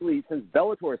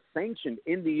Bellator is sanctioned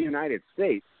in the United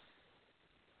States.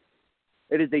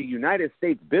 It is a United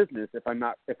States business, if I'm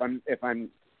not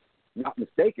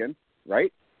mistaken,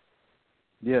 right?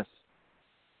 Yes.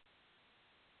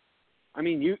 I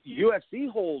mean, UFC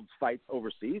holds fights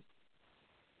overseas.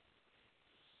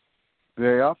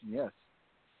 Very often, yes.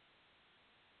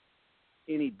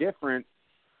 Any different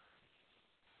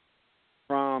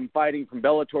from fighting from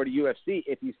Bellator to UFC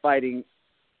if he's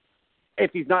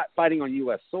not fighting on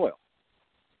U.S. soil?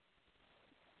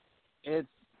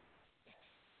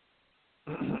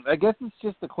 I guess it's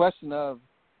just a question of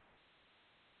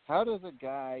how does a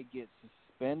guy get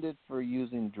suspended for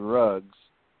using drugs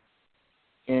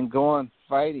and go on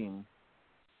fighting?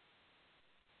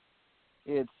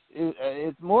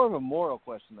 It's more of a moral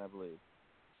question, I believe.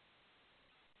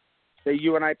 Say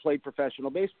you and I played professional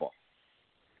baseball.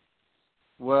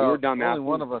 Well, we were down only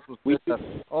one of us was good enough.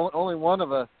 Only one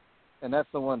of us, and that's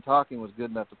the one talking, was good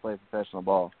enough to play professional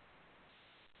ball.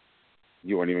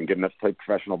 You weren't even good enough to play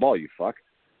professional ball, you fuck.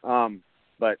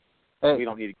 But hey, we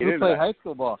don't need to get you into played that. high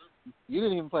school ball. You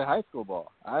didn't even play high school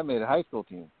ball. I made a high school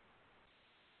team.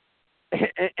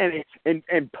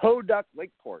 And Podunk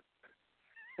Lakeport.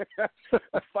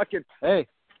 Fucking hey,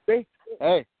 they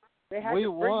had to we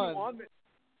bring won. you on.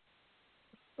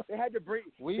 They had to bring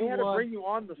you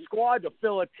on the squad to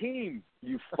fill a team.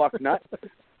 You fuck nut.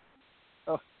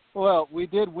 Well, we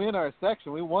did win our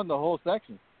section. We won the whole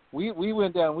section. We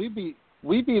went down. We beat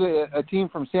a team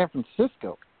from San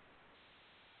Francisco.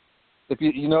 If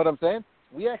you know what I'm saying,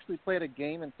 we actually played a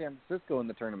game in San Francisco in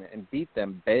the tournament and beat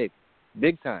them big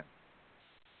time.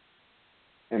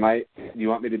 You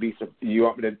want me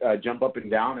to jump up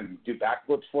and down and do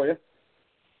backflips for you?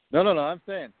 No. I'm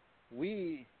saying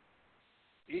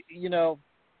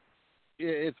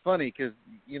it's funny because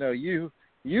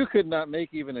you could not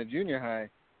make even a junior high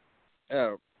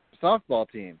softball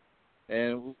team,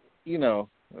 and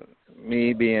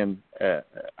me being a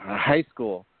high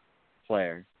school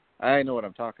player, I know what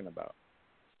I'm talking about.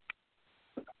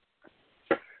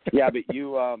 Yeah, but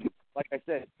you, like I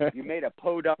said, you made a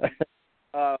podunk.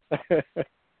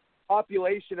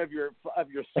 Population of your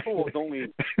school is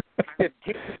only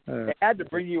 15. They had to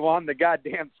bring you on the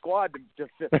goddamn squad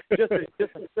just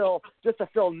to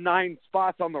fill 9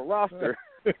 spots on the roster.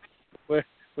 We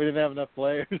didn't have enough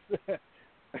players.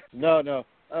 No.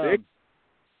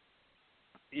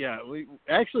 Yeah, we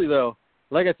actually though,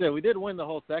 like I said, we did win the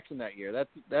whole section that year.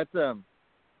 That's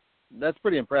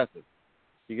pretty impressive.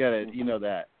 You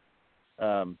that.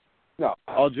 No,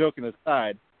 all joking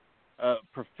aside,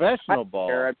 professional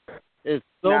ball is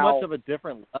so much of a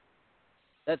different level.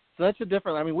 That's such a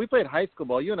different. I mean, we played high school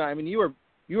ball. You and I. I mean, you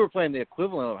were playing the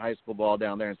equivalent of high school ball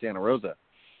down there in Santa Rosa.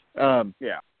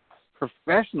 Yeah.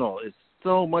 Professional is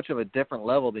so much of a different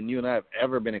level than you and I have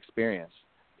ever experienced.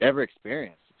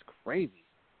 It's crazy.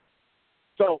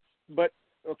 So, but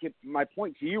okay, my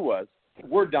point to you was,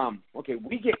 we're dumb. Okay,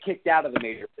 we get kicked out of the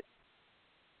major league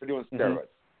for doing steroids.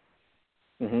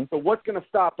 Mm-hmm. So what's going to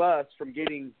stop us from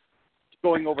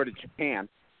going over to Japan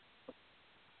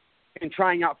and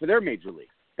trying out for their major league?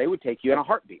 They would take you in a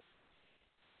heartbeat.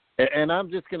 And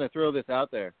I'm just going to throw this out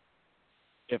there.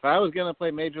 If I was going to play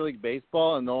Major League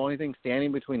Baseball and the only thing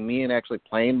standing between me and actually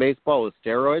playing baseball was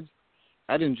steroids,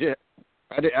 I'd inject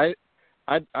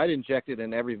it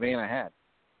in every vein I had.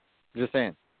 Just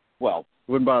saying. Well,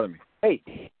 wouldn't bother me. Hey,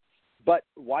 but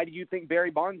why do you think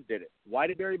Barry Bonds did it? Why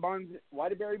did Barry Bonds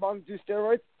do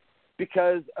steroids?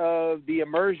 Because of the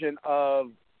immersion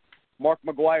of Mark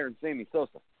McGwire and Sammy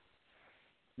Sosa.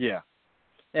 Yeah.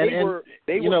 When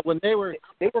they were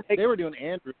doing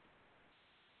Andrew.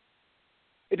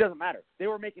 It doesn't matter. They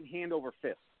were making hand over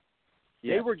fist.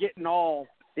 Yeah. They were getting all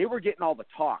the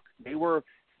talk.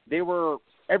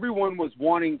 Everyone was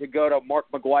wanting to go to Mark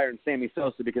McGwire and Sammy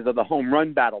Sosa because of the home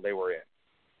run battle they were in.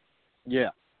 Yeah.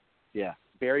 Yeah.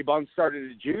 Barry Bonds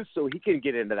started a juice so he can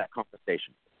get into that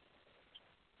conversation.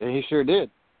 Yeah, he sure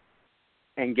did.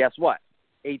 And guess what?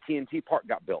 AT&T Park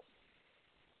got built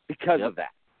because of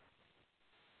that.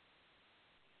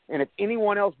 And if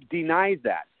anyone else denies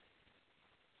that,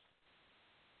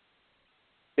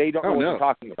 they don't know what they're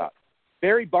talking about.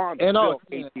 Barry Bonds and built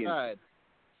AT&T. Aside,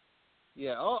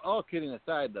 all kidding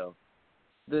aside, though,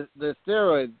 the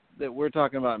steroids that we're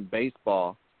talking about in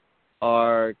baseball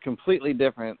are completely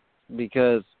different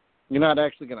because you're not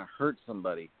actually going to hurt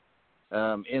somebody.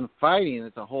 In fighting,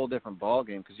 it's a whole different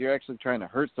ballgame because you're actually trying to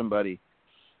hurt somebody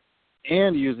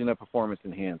and using a performance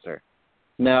enhancer.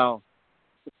 Now,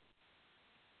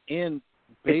 in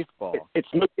baseball, it's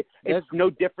no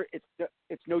different.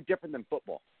 It's no different than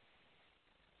football.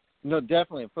 No,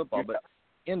 definitely in football, but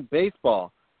in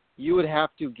baseball, you would have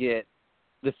to get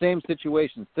the same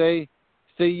situation. Say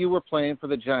you were playing for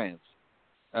the Giants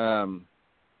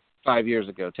 5 years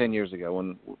ago, 10 years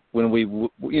ago, when we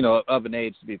of an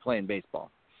age to be playing baseball.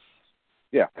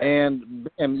 Yeah. And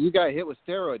you got hit with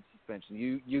steroid suspension.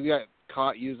 You got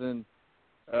caught using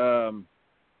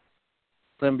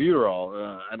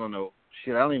clenbuterol. I don't know.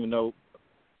 Shit, I don't even know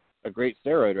a great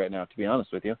steroid right now, to be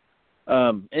honest with you.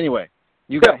 Anyway,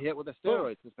 you got hit with a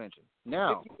steroid suspension.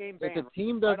 Now, if the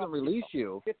team doesn't release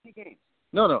you, 50 games.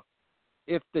 No.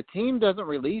 If the team doesn't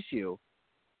release you,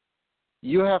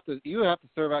 you have to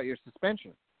serve out your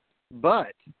suspension.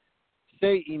 But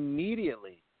say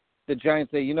immediately the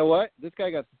Giants say, you know what, this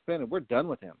guy got suspended. We're done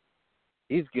with him.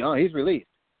 He's gone. He's released.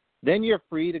 Then you're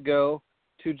free to go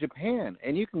to Japan,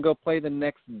 and you can go play the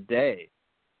next day,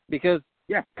 because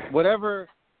whatever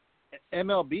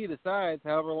MLB decides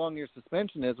however long your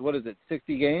suspension is. What is it,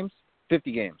 60 games?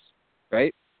 50 games,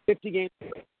 right? 50 games.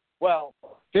 Well,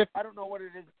 50. I don't know what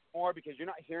it is anymore because you're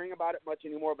not hearing about it much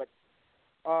anymore, but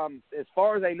as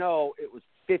far as I know, it was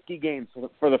 50 games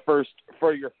for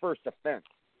your first offense.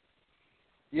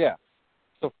 Yeah.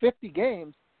 So 50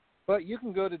 games, but you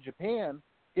can go to Japan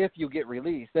if you get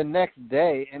released the next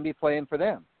day and be playing for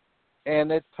them. And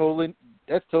that's totally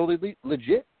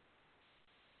legit.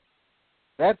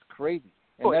 That's crazy.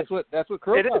 And that's what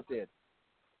Krokop did.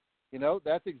 You know,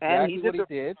 that's exactly what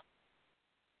he did.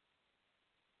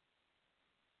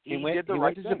 He did the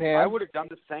right thing. Japan. I would have done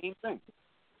the same thing.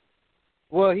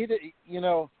 Well, he did, you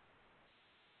know,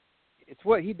 it's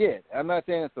what he did. I'm not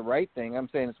saying it's the right thing. I'm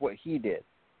saying it's what he did.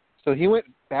 So he went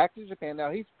back to Japan.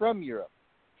 Now, he's from Europe.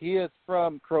 He is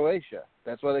from Croatia.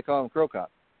 That's why they call him Krokop,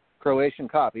 Croatian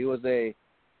cop. He was a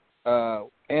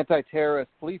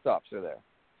anti-terrorist police officer there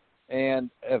and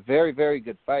a very, very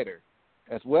good fighter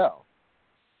as well.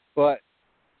 But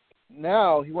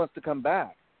now he wants to come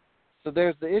back. So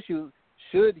there's the issue.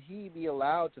 Should he be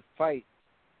allowed to fight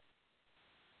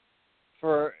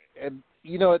for,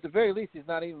 you know, at the very least, he's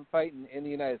not even fighting in the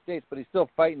United States, but he's still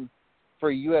fighting for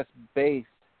a U.S.-based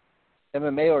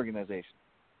MMA organization.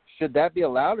 Should that be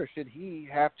allowed, or should he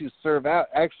have to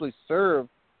actually serve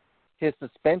his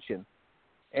suspension?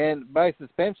 And by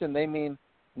suspension, they mean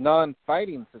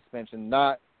non-fighting suspension,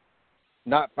 not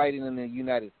fighting in the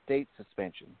United States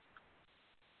suspension.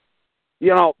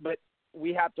 You know, but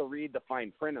we have to read the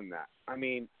fine print on that. I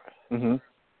mean,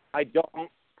 I don't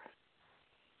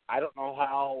know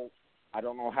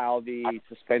how the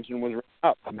suspension was written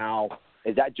up. Now,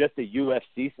 is that just a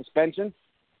UFC suspension,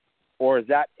 or is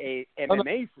that a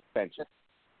MMA suspension?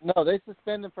 No, they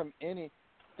suspend him from any.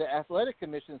 The athletic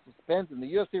commission suspends him.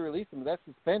 The UFC released him. That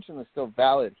suspension is still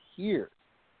valid here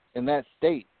in that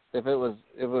state. If it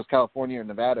was California or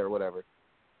Nevada or whatever.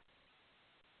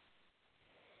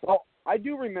 Well, I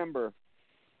do remember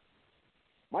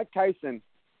Mike Tyson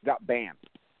got banned.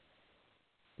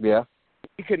 Yeah.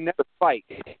 He could never fight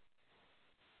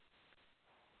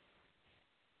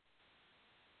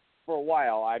for a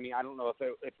while. I mean, I don't know if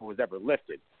it was ever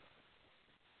lifted,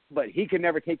 but he could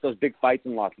never take those big fights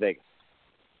in Las Vegas.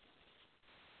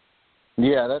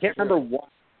 Yeah, that's true.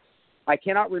 I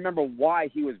cannot remember why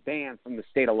he was banned from the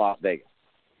state of Las Vegas.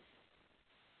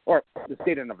 Or the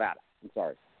state of Nevada. I'm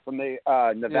sorry. From the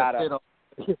Nevada.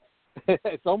 Yeah,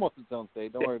 it's almost its own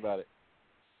state. Don't worry about it.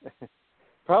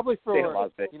 Probably for,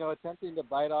 you know, attempting to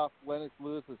bite off Lennox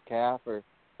Lewis's calf or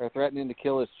threatening to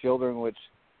kill his children, which,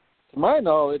 to my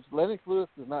knowledge, Lennox Lewis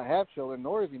does not have children,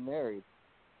 nor is he married.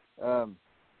 I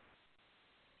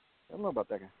don't know about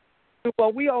that guy.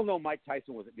 Well, we all know Mike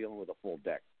Tyson wasn't dealing with a full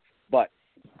deck. But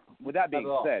with that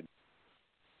being said,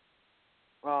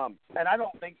 and I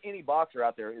don't think any boxer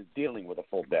out there is dealing with a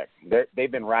full deck.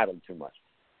 They've been rattled too much.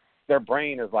 Their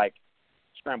brain is like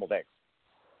scrambled eggs.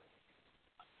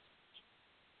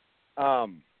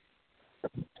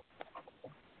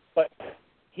 But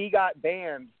he got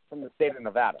banned from the state of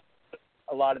Nevada.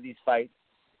 A lot of these fights.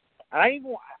 And I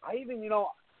even, you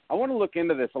know, I want to look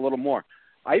into this a little more.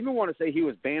 I even want to say he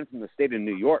was banned from the state of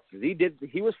New York because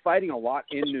he was fighting a lot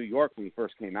in New York when he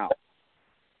first came out.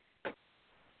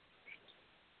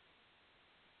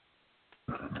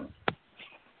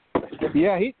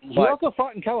 Yeah, he also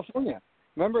fought in California.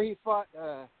 Remember, he fought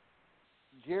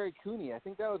Jerry Cooney. I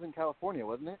think that was in California,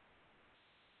 wasn't it?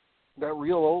 That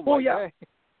real old white guy.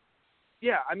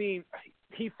 Yeah, I mean,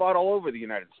 he fought all over the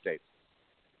United States.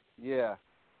 Yeah.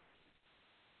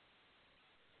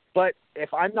 But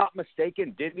if I'm not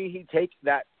mistaken, didn't he take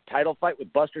that title fight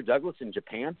with Buster Douglas in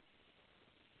Japan?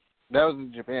 That was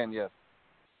in Japan, yes.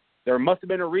 There must have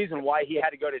been a reason why he had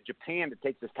to go to Japan to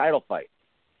take this title fight.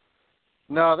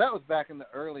 No, that was back in the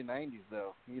early 90s,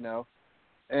 though, you know.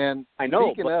 And I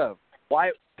know, speaking of...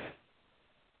 Why?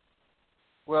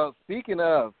 Well, speaking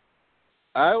of,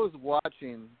 I was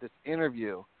watching this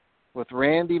interview with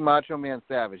Randy Macho Man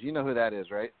Savage. You know who that is,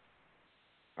 right?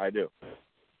 I do.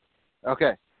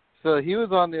 Okay. So he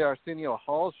was on the Arsenio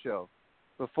Hall show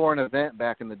before an event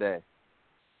back in the day.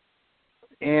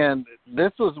 And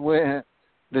this was when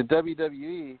the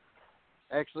WWE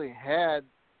actually had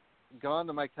gone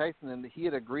to Mike Tyson and he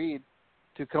had agreed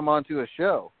to come onto a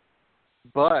show.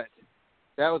 But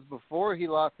that was before he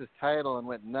lost his title and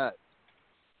went nuts.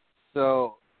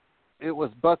 So it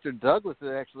was Buster Douglas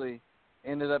that actually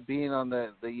ended up being on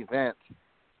the event.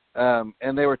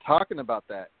 And they were talking about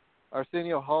that.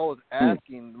 Arsenio Hall was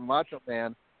asking Macho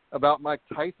Man about Mike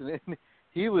Tyson, and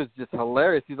he was just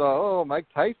hilarious. He's all, "Oh, Mike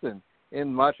Tyson,"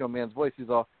 in Macho Man's voice. He's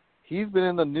all, "He's been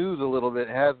in the news a little bit,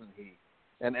 hasn't he?"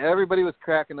 and everybody was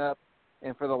cracking up.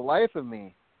 And for the life of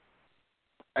me,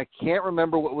 I can't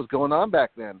remember what was going on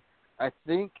back then. I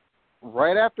think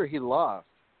right after he lost,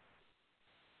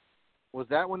 was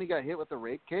that when he got hit with the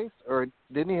rape case, or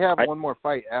didn't he have one more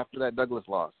fight after that Douglas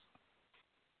loss?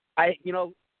 I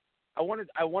want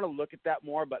to look at that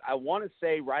more, but I want to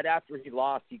say right after he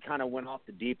lost, he kind of went off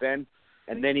the deep end,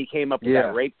 and then he came up with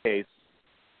that rape case,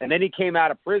 and then he came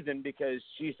out of prison because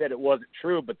she said it wasn't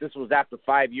true, but this was after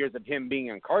 5 years of him being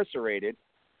incarcerated.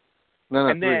 No,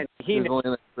 and 3. Then he was only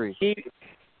in there 3.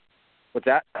 What's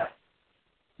that?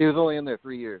 He was only in there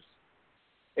 3 years.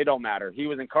 It don't matter. He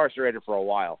was incarcerated for a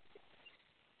while.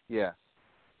 Yeah.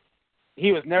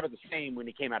 He was never the same when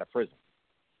he came out of prison.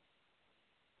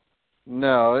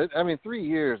 No, 3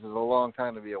 years is a long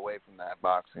time to be away from that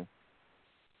boxing.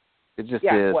 It just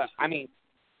is. Well,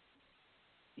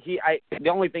 the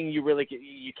only thing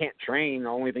you can't train. The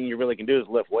only thing you really can do is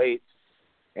lift weights.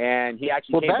 And he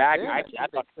actually came back. Then,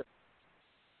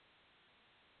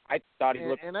 I thought he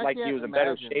looked like he was in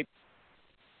better shape.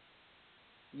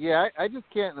 Yeah, I just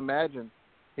can't imagine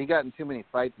he got in too many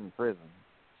fights in prison.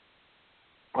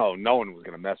 Oh, no one was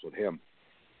going to mess with him.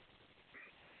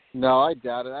 No, I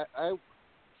doubt it.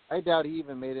 I doubt he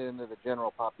even made it into the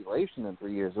general population in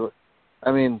 3 years.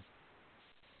 I mean,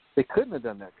 they couldn't have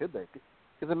done that, could they?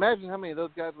 Because imagine how many of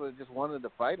those guys would have just wanted to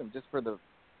fight him just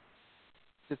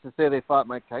to say they fought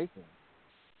Mike Tyson.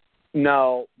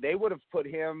 No, they would have put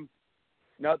him.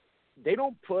 No, they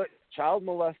don't put child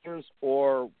molesters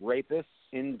or rapists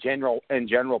in general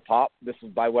pop. This is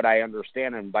by what I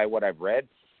understand and by what I've read,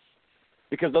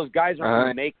 because those guys are going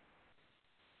to make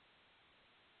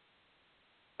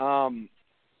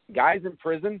guys in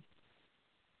prison.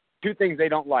 2 things they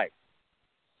don't like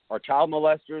are child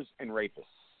molesters and rapists,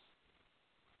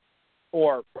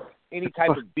 or any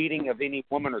type of beating of any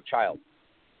woman or child.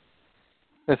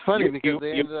 It's funny because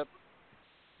they ended up,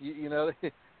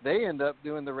 they end up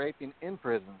doing the raping in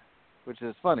prison, which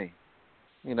is funny,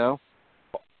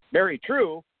 Very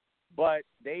true, but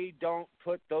they don't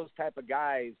put those type of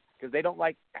guys because they don't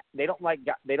like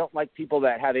people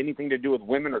that have anything to do with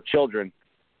women or children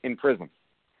in prison.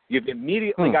 You've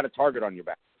immediately got a target on your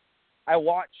back. I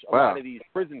watch a lot of these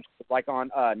prison shows, like on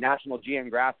National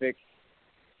Geographic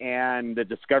and the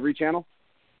Discovery Channel.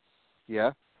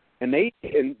 Yeah. And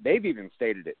they've even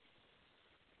stated it.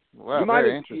 Wow,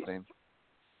 very interesting.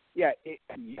 Yeah,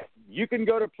 you can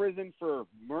go to prison for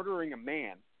murdering a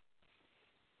man.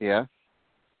 Yeah.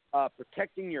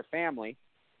 Protecting your family,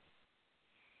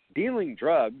 dealing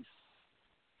drugs,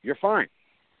 you're fine.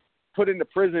 Put into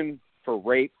prison for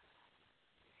rape,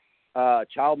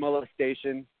 child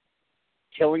molestation,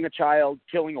 killing a child,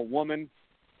 killing a woman,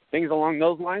 things along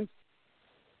those lines.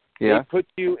 Yeah. They put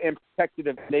you in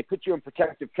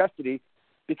protective custody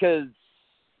because,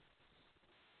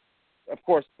 of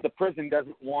course, the prison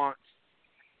doesn't want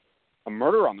a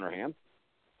murder on their hands.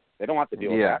 They don't want to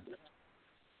deal with that.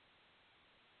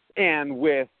 And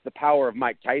with the power of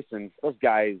Mike Tyson, those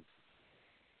guys,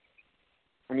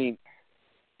 you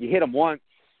hit them once.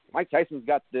 Mike Tyson's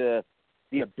got the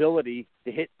ability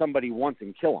to hit somebody once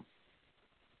and kill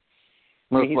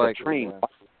them. He's a trained.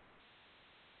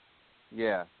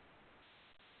 Yeah.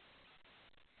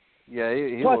 Yeah,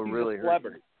 he will really hurt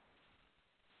you.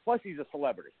 Plus, he's a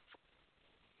celebrity.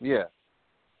 Yeah.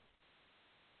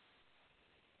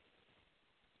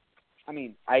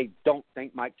 I don't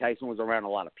think Mike Tyson was around a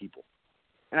lot of people.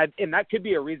 And that could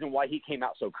be a reason why he came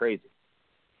out so crazy.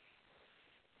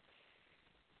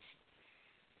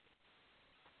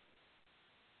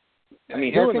 Who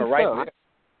in their right mind?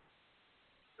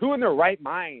 Who in their right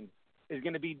mind is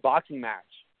going to be boxing match?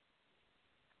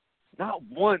 Not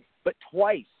once, but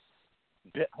twice.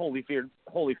 Bit Holyfield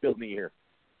in the ear.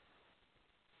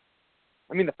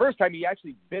 The first time he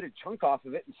actually bit a chunk off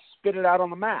of it and spit it out on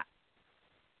the mat.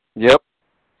 Yep.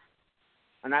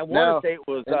 And I want to say it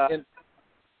was...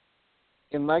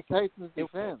 in Mike Tyson's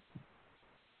defense,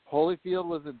 Holyfield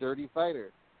was a dirty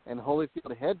fighter, and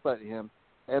Holyfield headbutted him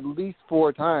at least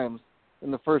 4 times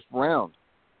in the first round.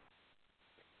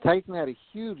 Tyson had a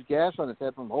huge gash on his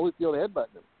head from Holyfield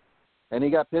headbutting him, and he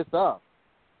got pissed off.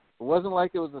 It wasn't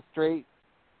like it was a straight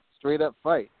up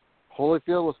fight.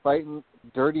 Holyfield was fighting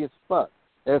dirty as fuck,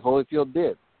 as Holyfield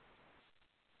did.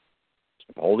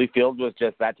 Holyfield was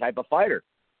just that type of fighter.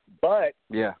 But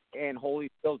in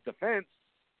Holyfield's defense,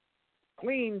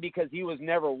 clean because he was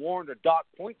never warned or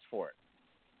docked points for it.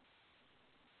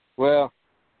 Well,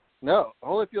 no,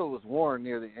 Holyfield was warned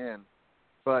near the end,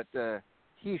 but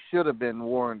he should have been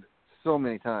warned so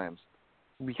many times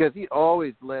because he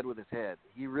always led with his head.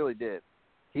 He really did.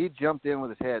 He jumped in with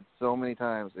his head so many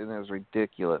times, and it was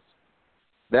ridiculous.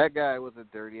 That guy was a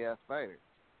dirty-ass fighter.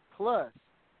 Plus,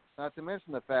 not to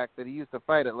mention the fact that he used to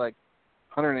fight at like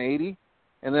 180,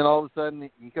 and then all of a sudden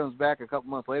he comes back a couple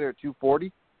months later at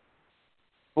 240,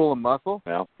 full of muscle.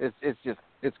 Yeah.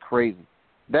 It's crazy.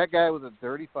 That guy was a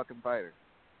dirty fucking fighter.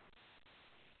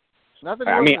 Not that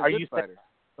he wasn't a good fighter.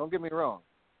 Don't get me wrong,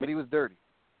 but he was dirty.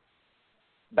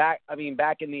 Back in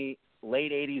the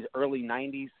late 80s, early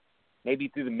 90s, maybe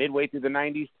through the midway through the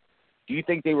 90s, do you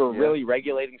think they were really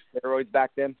regulating steroids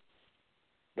back then?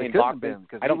 They couldn't have been,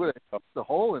 because he would have the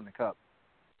hole in the cup.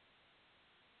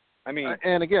 I mean,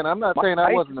 and again, I'm not saying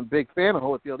I wasn't a big fan of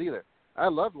Holyfield either. I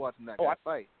loved watching that guy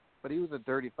fight, but he was a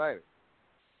dirty fighter.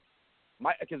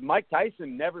 Because Mike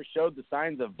Tyson never showed the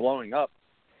signs of blowing up.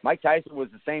 Mike Tyson was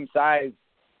the same size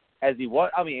as he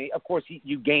was. I mean, of course,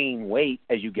 you gain weight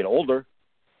as you get older.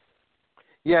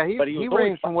 Yeah, he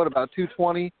ranged from about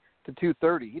 220 to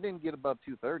 230. He didn't get above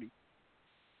 230.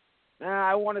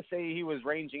 I want to say he was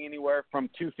ranging anywhere from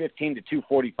 215 to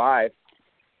 245.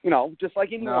 Just like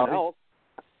anyone else.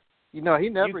 He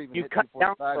never even hit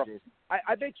 245. Jason.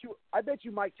 I bet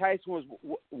you Mike Tyson was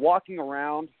walking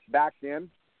around back then.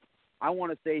 I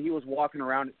want to say he was walking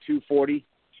around at 240,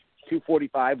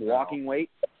 245 walking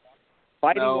weight.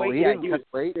 Fighting weight, he didn't cut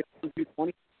weight.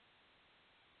 220.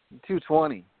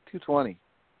 220.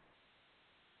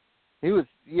 He was,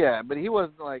 but he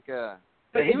wasn't like.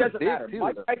 But it doesn't matter.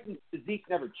 Mike Tyson's physique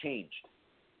never changed.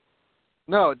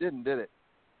 No, it didn't, did it?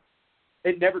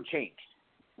 It never changed.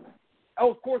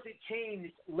 Oh, of course, it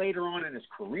changed later on in his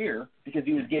career because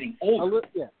he was getting older.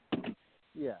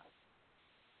 Yeah.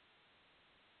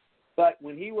 But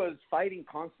when he was fighting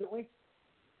constantly,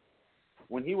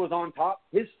 when he was on top,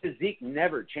 his physique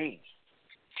never changed.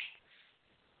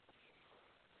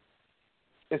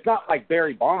 It's not like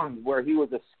Barry Bonds, where he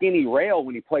was a skinny rail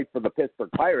when he played for the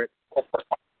Pittsburgh Pirates.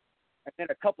 And then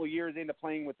a couple years into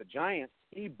playing with the Giants,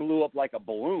 he blew up like a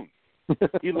balloon.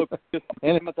 He looked just the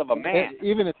mammoth of a man.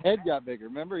 Even his head got bigger.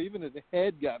 Remember? Even his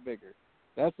head got bigger.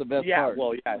 That's the best part.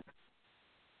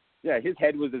 Yeah, his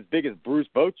head was as big as Bruce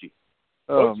Bochy.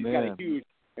 Oh, Bochy's man.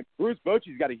 Bruce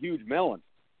Bochy's got a huge melon.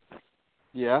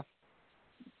 Yeah.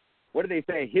 What do they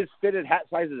say? His fitted hat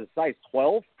size is a size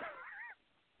 12?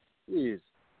 Jeez.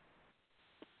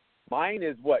 Mine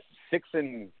is what, 6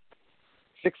 and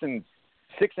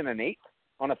an eighth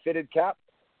on a fitted cap.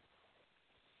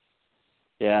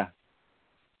 Yeah,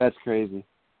 that's crazy.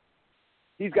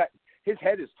 His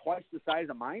head is twice the size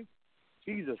of mine.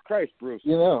 Jesus Christ, Bruce.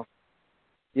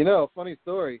 Funny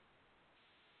story.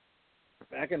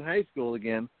 Back in high school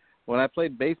again, when I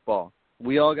played baseball,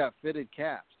 we all got fitted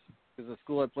caps because the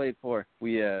school I played for,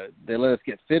 they let us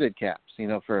get fitted caps,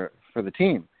 for the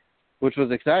team, which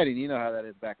was exciting. You know how that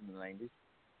is back in the 90s.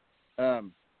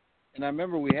 And I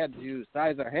remember we had to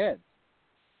size our heads,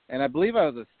 and I believe I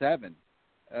was a 7,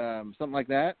 something like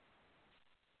that.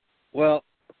 Well,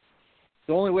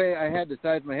 the only way I had to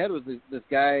size my head was this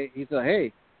guy. He said,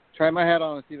 "Hey, try my hat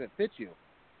on and see if it fits you."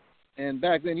 And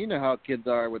back then, you know how kids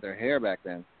are with their hair back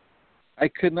then. I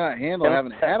could not handle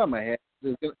having a hat on my head.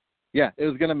 It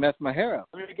was gonna mess my hair up.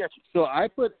 Let me get you. So I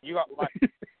put you got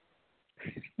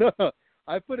no,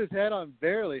 I put his hat on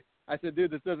barely. I said,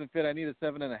 "Dude, this doesn't fit. I need a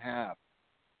 7.5."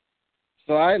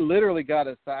 So I literally got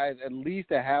a size, at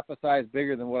least a half a size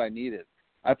bigger than what I needed.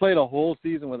 I played a whole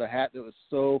season with a hat that was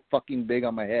so fucking big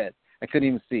on my head, I couldn't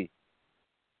even see.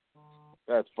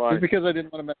 That's funny. Just because I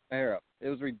didn't want to mess my hair up. It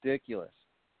was ridiculous.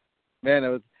 Man, it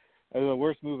was the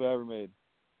worst move I ever made.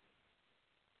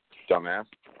 Dumbass.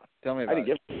 Tell me about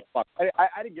it.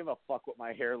 I didn't give a fuck what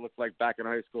my hair looked like back in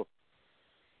high school.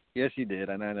 Yes, you did,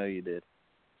 and I know you did.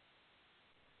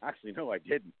 Actually, no, I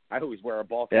didn't. I always wear a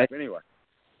ball cap anyway.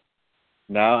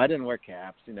 No, I didn't wear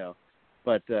caps,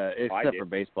 but except for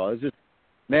baseball. It was just,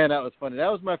 man, that was funny. That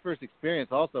was my first experience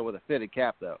also with a fitted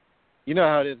cap, though. You know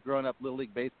how it is growing up Little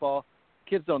League Baseball?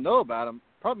 Kids don't know about them.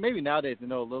 Probably maybe nowadays they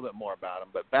know a little bit more about them,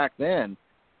 but back then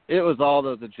it was all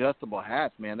those adjustable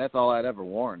hats, man. That's all I'd ever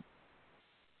worn.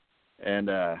 And,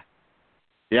 it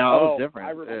was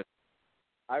different.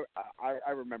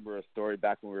 I remember a story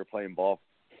back when we were playing ball.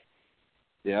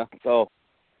 Yeah. So,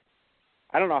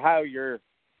 I don't know how your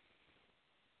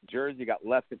jersey got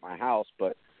left at my house,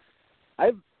 but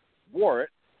I wore it.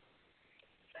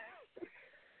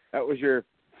 That was your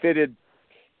fitted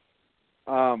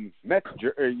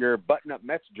your button-up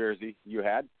Mets jersey you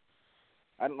had.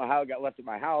 I don't know how it got left at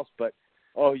my house, but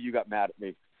you got mad at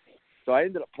me. So I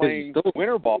ended up playing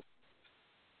winter ball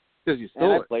because you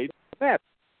stole it. I played Mets,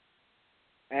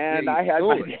 and I had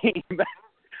my name.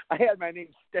 I had my name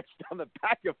stitched on the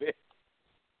back of it.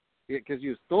 Yeah, because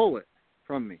you stole it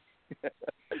from me.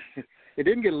 It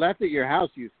didn't get left at your house.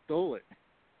 You stole it.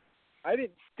 I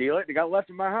didn't steal it. It got left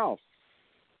in my house.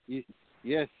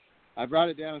 Yes, I brought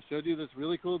it down and showed you this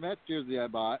really cool Mets jersey I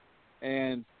bought,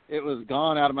 and it was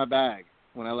gone out of my bag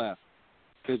when I left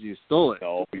because you stole it.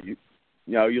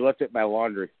 No, you left it in my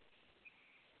laundry.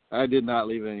 I did not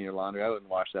leave it in your laundry. I wouldn't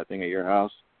wash that thing at your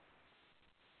house.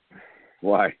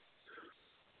 Why?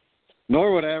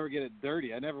 Nor would I ever get it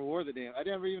dirty. I never wore the damn. I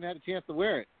never even had a chance to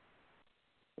wear it.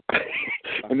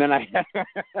 And then and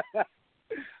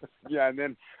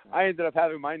then I ended up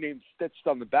having my name stitched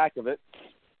on the back of it.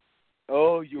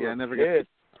 Oh, you were never pissed.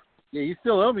 Yeah, you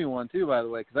still owe me one too, by the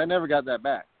way, because I never got that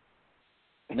back.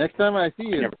 Next time I see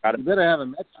you, you better have a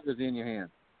Mets jersey in your hand.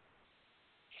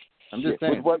 I'm just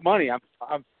saying. With what money?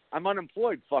 I'm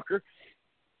unemployed, fucker.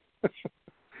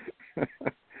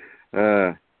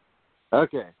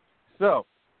 Okay, so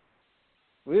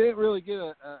we didn't really get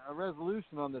a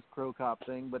resolution on this Crow Cop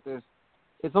thing, but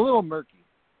it's a little murky.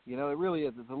 You know, it really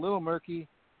is. It's a little murky.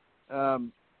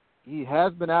 He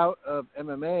has been out of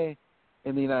MMA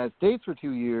in the United States for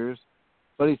 2 years,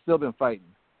 but he's still been fighting.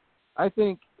 I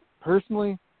think,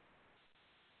 personally,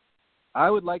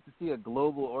 I would like to see a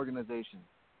global organization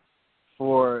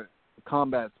for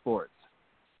combat sports.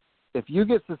 If you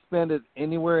get suspended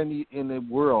anywhere in the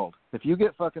world, if you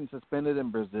get fucking suspended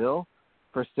in Brazil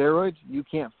for steroids, you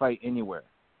can't fight anywhere.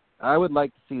 I would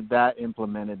like to see that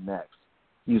implemented next.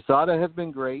 USADA has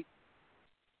been great.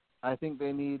 I think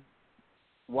they need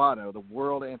WADA, the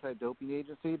World Anti-Doping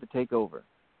Agency, to take over.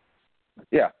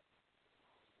 Yeah.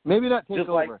 Maybe not take Just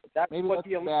over. like, that's Maybe what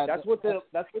that's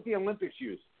what the Olympics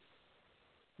use.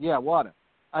 Yeah, WADA.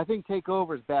 I think take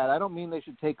over is bad. I don't mean they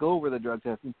should take over the drug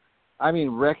testing. I mean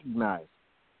recognize.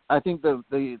 I think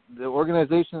the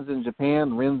organizations in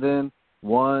Japan, Rinzin,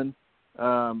 ONE,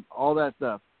 all that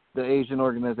stuff, the Asian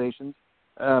organizations,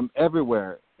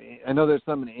 everywhere. I know there's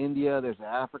some in India. There's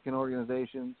African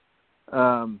organizations,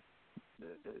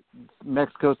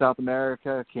 Mexico, South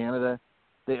America, Canada.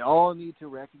 They all need to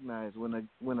recognize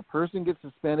when a person gets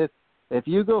suspended. If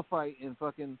you go fight in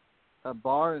fucking a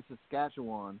bar in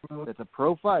Saskatchewan that's a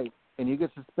pro fight and you get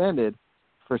suspended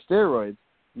for steroids,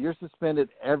 you're suspended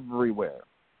everywhere.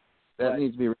 That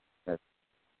needs to be recognized.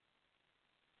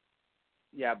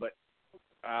 Yeah, but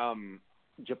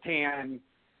Japan,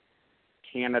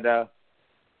 Canada,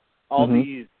 all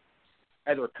these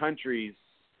other countries,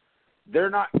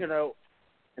 they're not going to,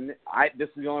 and this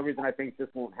is the only reason I think this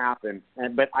won't happen,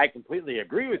 but I completely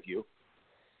agree with you.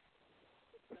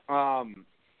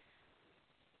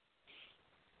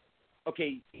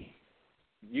 Okay,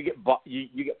 you get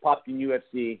popped in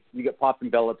UFC, you get popped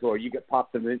in Bellator, you get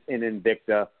popped in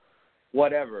Invicta,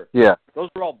 whatever. Yeah. Those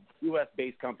are all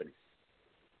U.S.-based companies.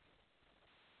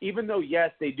 Even though,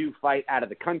 yes, they do fight out of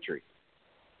the country.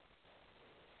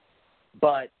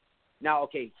 But now,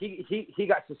 okay, he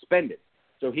got suspended.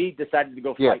 So he decided to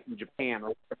go fight in Japan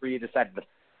or wherever he decided to.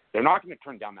 They're not going to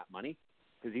turn down that money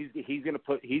because he's going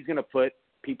to put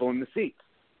people in the seats.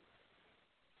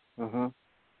 Mm-hmm.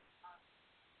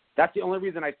 That's the only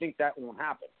reason I think that won't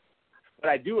happen. But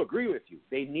I do agree with you.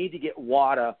 They need to get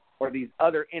WADA or these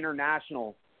other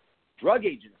international drug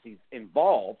agencies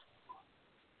involved,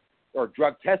 or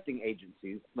drug testing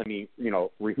agencies. Let me,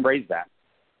 rephrase that.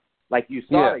 Like USADA.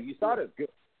 Yeah. USADA is good.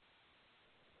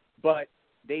 But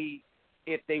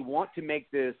if they want to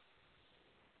make this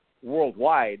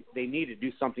worldwide, they need to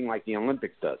do something like the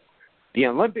Olympics does. The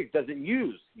Olympics doesn't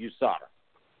use USADA.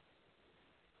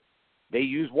 They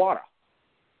use WADA.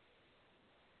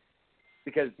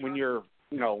 Because when you're,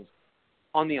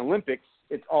 on the Olympics,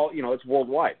 it's all, it's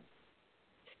worldwide.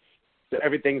 So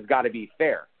everything's got to be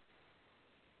fair.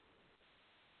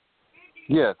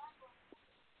 Yes.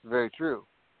 Very true.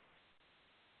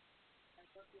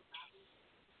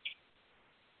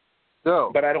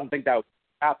 So, but I don't think that would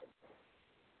happen.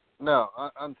 No.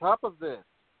 On top of this,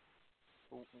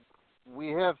 we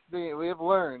have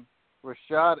learned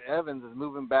Rashad Evans is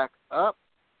moving back up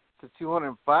to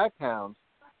 205 pounds,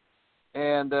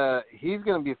 and he's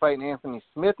going to be fighting Anthony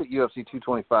Smith at UFC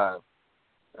 225.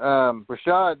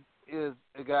 Rashad is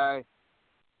a guy.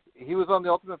 He was on the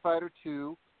Ultimate Fighter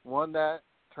 2, won that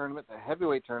tournament, the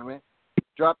heavyweight tournament,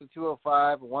 dropped to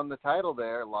 205, won the title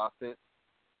there, lost it.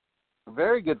 A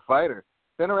very good fighter.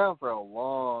 Been around for a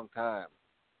long time.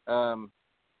 I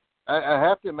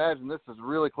have to imagine this is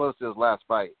really close to his last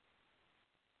fight.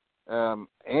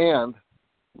 And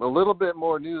a little bit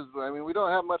more news. I mean, we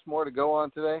don't have much more to go on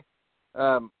today.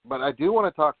 But I do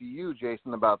want to talk to you,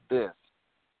 Jason, about this.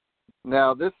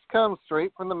 Now, this comes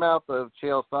straight from the mouth of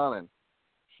Chael Sonnen.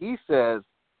 He says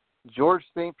George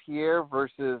St. Pierre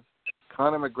versus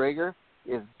Conor McGregor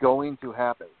is going to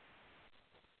happen.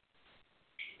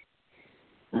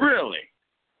 Really?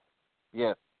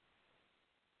 Yes.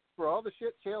 For all the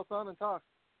shit Chael Sonnen talks,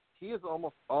 he is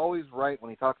almost always right when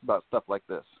he talks about stuff like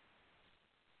this.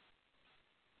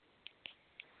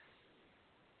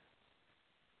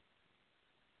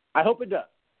 I hope it does.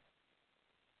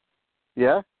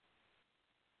 Yeah?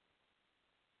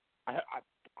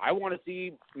 I want to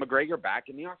see McGregor back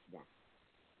in the octagon.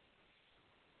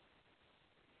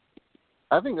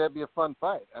 I think that'd be a fun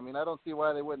fight. I mean, I don't see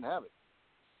why they wouldn't have it.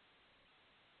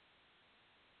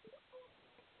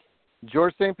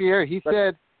 George St. Pierre, he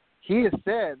has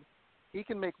said he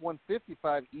can make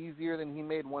 155 easier than he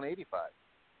made 185.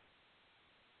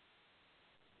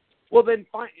 Well, then,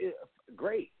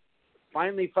 great.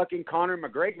 Finally, fucking Conor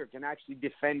McGregor can actually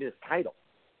defend his title.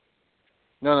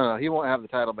 No. He won't have the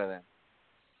title by then.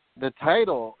 The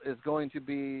title is going to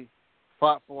be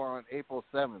fought for on April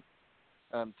 7th.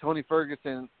 Tony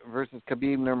Ferguson versus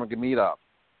Khabib Nurmagomedov.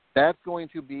 That's going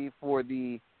to be for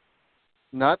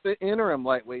not the interim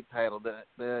lightweight title,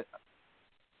 the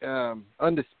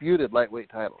undisputed lightweight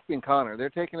title. In Conor, they're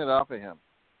taking it off of him.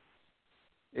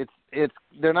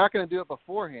 They're not going to do it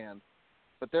beforehand,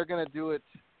 but they're going to do it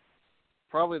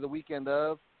probably the weekend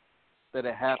of that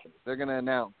it happens. They're going to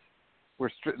announce.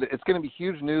 It's going to be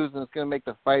huge news, and it's going to make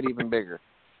the fight even bigger.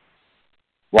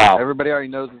 Wow. Everybody already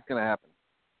knows it's going to happen.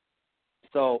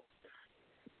 So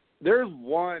there's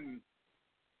one.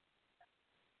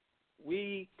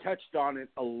 We touched on it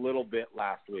a little bit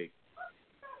last week.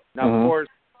 Now, Of course,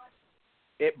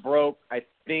 it broke, I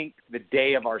think, the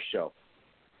day of our show.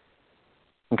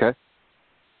 Okay.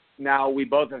 Now, we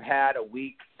both have had a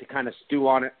week to kind of stew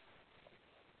on it.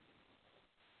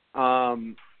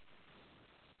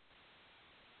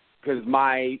 Because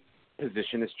my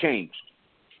position has changed.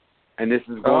 And this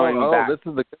is going back. This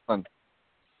is the good one.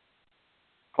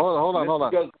 Hold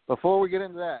on. Goes, Before we get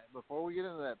into that,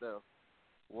 though,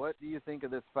 what do you think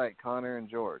of this fight, Conor and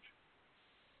George?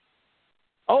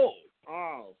 I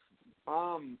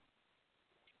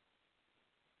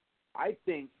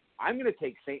think I'm going to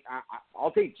take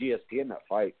I'll take GSP in that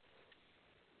fight.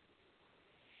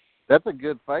 That's a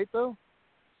good fight, though.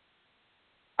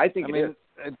 I think it is.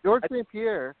 George St.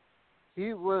 Pierre,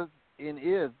 he was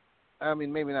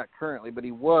maybe not currently, but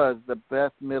he was the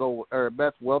best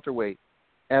welterweight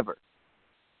ever.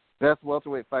 Best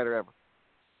welterweight fighter ever.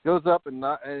 Goes up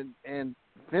and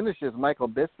finishes Michael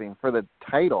Bisping for the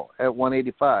title at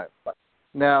 185.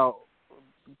 Now,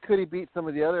 could he beat some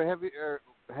of the other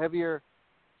heavier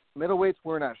middleweights?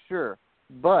 We're not sure.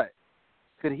 But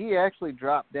could he actually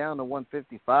drop down to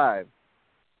 155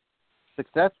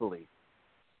 successfully?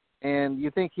 And you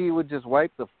think he would just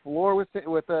wipe the floor with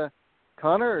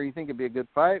Conor, or you think it'd be a good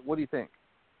fight? What do you think?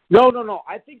 No.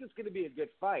 I think it's going to be a good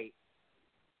fight.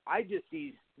 I just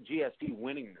see GSP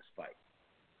winning this fight.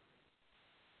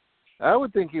 I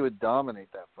would think he would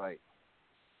dominate that fight.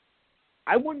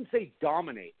 I wouldn't say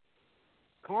dominate.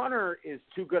 Conor is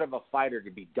too good of a fighter to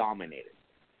be dominated.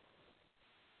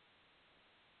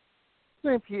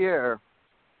 St. Pierre,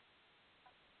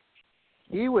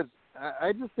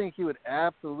 I just think he would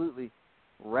absolutely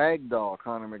ragdoll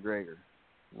Conor McGregor.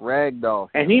 Ragdoll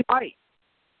him. And he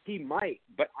might,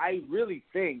 but I really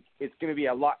think it's going to be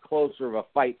a lot closer of a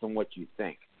fight than what you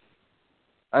think.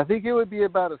 I think it would be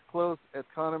about as close as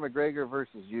Conor McGregor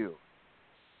versus you.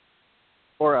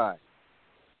 Or I.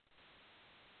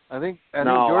 I think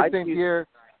George St. Pierre.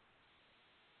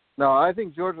 No, I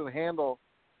think George would handle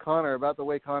Conor about the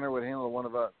way Conor would handle one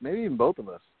of us. Maybe even both of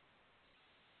us.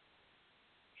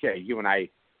 Yeah, you and I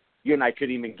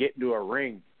couldn't even get into a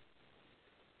ring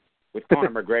with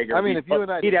Conor McGregor. I mean, if you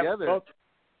and I together,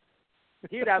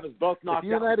 he'd have us both knocked out. If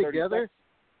you and I together,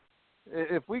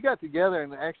 if we got together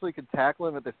and actually could tackle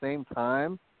him at the same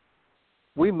time,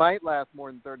 we might last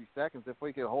more than 30 seconds if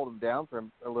we could hold him down for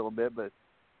a little bit. But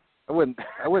I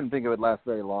wouldn't think it would last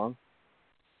very long.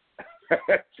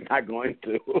 It's not going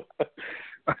to.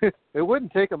 It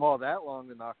wouldn't take him all that long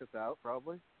to knock us out,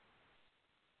 probably.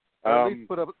 Or at least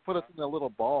put us in a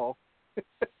little ball.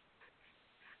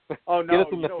 Oh no! Get us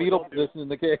in the fetal position in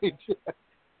the cage.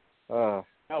 Now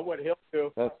what he'll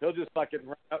do? He'll just fucking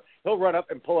run up. He'll run up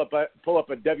and pull up a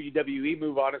WWE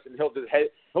move on us, and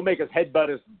he'll make us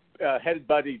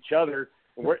headbutt each other.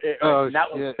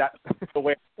 That's the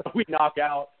way we knock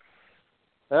out.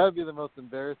 That would be the most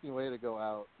embarrassing way to go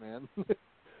out, man.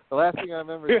 The last thing I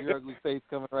remember is your ugly face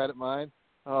coming right at mine.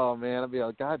 Oh man, I'd be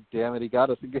like, God damn it, he got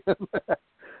us again.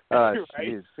 Oh,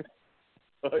 right?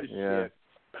 Oh, yeah. Shit.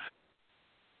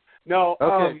 No,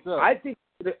 okay, so, I think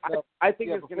it's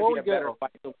going to be a better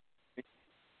fight.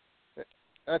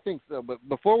 I think so, but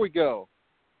before we go,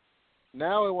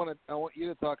 now I want you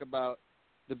to talk about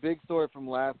the big story from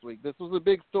last week. This was a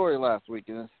big story last week,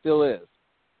 and it still is.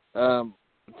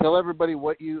 Tell everybody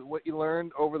what you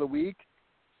learned over the week,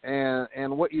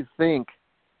 and what you think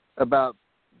about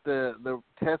the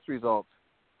test results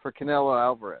for Canelo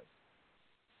Alvarez.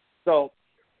 So,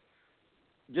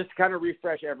 just to kind of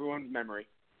refresh everyone's memory,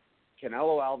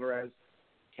 Canelo Alvarez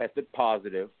tested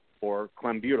positive for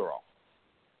clenbuterol.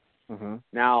 Mm-hmm.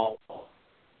 Now,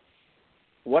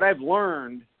 what I've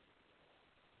learned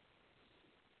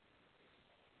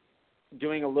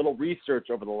doing a little research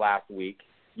over the last week,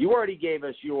 you already gave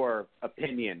us your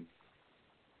opinion.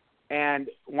 And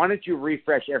why don't you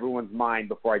refresh everyone's mind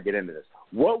before I get into this?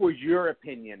 What was your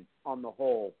opinion on the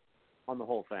whole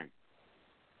thing?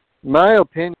 My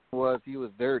opinion was he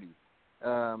was dirty.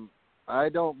 I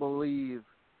don't believe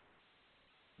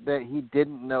that he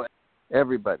didn't know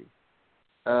everybody.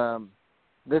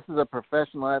 This is a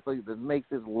professional athlete that makes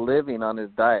his living on his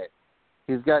diet.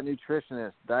 He's got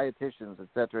nutritionists, dietitians, et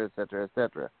cetera, et cetera, et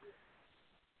cetera.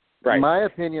 Right. My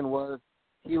opinion was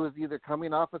he was either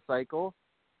coming off a cycle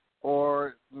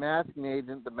or the masking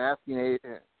agent,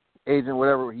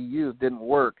 whatever he used, didn't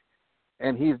work,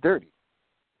 and he's dirty.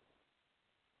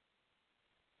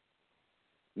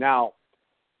 Now,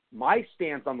 my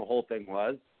stance on the whole thing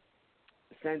was,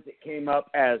 since it came up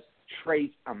as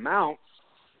trace amounts,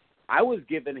 I was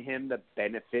giving him the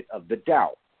benefit of the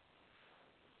doubt.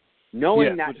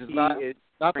 Knowing that which is he is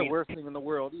not the worst thing in the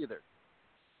world either.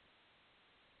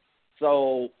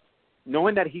 So,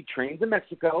 knowing that he trains in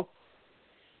Mexico,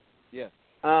 yes.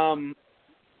 I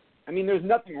mean, there's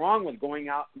nothing wrong with going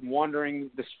out and wandering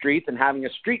the streets and having a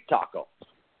street taco.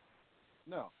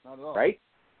 No, not at all. Right?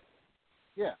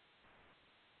 Yeah.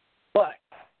 But,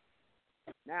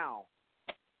 now,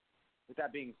 with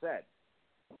that being said,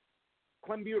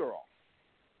 clenbuterol.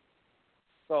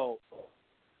 So,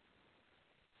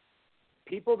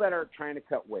 people that are trying to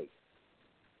cut weight,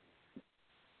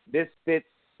 this fits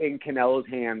in Canelo's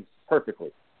hands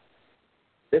perfectly.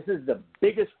 This is the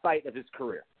biggest fight of his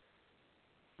career,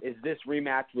 is this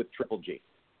rematch with Triple G.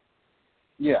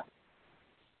 Yeah.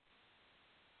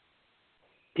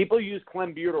 People use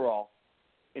clenbuterol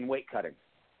in weight cutting.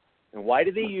 And why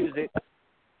do they use it?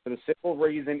 For the simple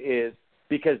reason is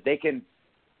because they can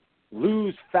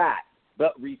lose fat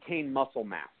but retain muscle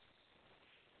mass.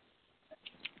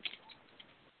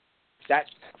 That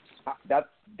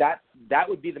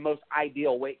would be the most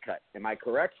ideal weight cut. Am I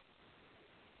correct?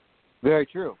 Very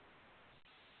true.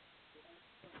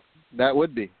 That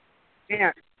would be.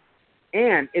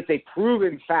 And it's a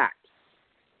proven fact.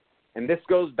 And this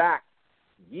goes back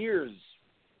years.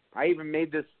 I even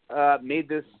made this.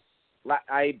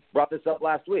 I brought this up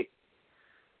last week.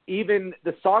 Even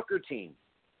the soccer team.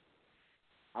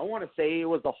 I want to say it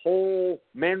was the whole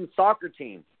men's soccer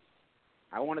team.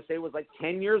 I want to say it was like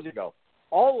 10 years ago.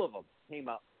 All of them came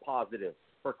up positive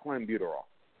for clenbuterol.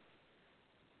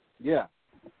 Yeah.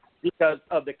 Because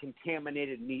of the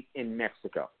contaminated meat in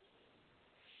Mexico.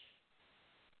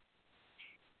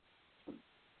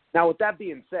 Now, with that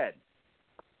being said,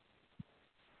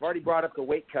 I've already brought up the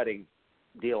weight cutting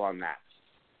deal on that.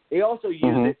 They also use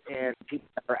it in people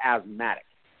that are asthmatic.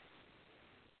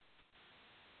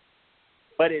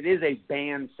 But it is a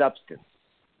banned substance.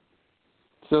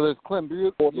 So there's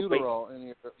clenbuterol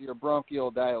in your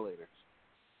bronchial dilators.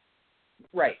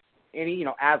 Right. Any,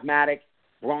 asthmatic,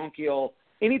 bronchial,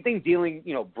 anything dealing,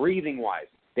 breathing-wise.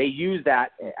 They use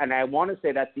that, and I want to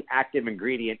say that's the active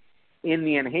ingredient in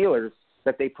the inhalers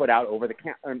that they put out over the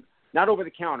counter, not over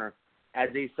the counter, as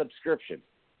a subscription.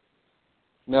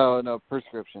 No,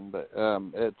 prescription, but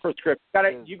it's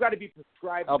prescription. You got to be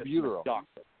prescribed albuterol.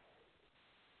 Doctor.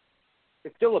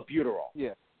 It's still a buterol.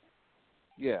 Yeah.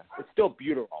 It's still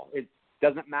buterol. It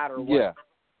doesn't matter what. Yeah.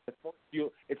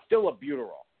 It's still a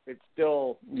buterol. It's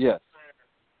still. Yes.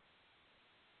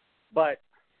 But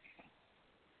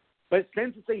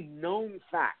since it's a known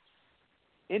fact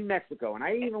in Mexico, and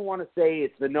I even want to say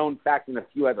it's the known fact in a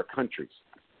few other countries,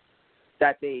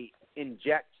 that they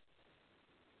inject,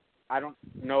 I don't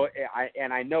know,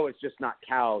 and I know it's just not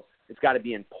cows, it's got to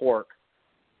be in pork,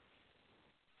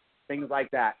 things like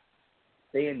that.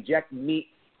 They inject meat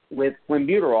with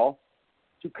clenbuterol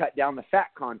to cut down the fat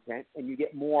content, and you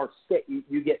get more steak.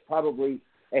 You get probably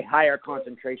a higher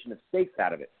concentration of steak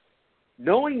out of it.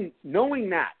 Knowing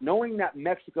that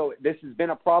Mexico, this has been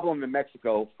a problem in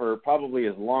Mexico for probably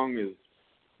as long as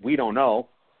we don't know.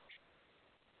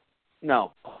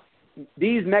 No,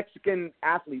 these Mexican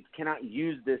athletes cannot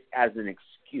use this as an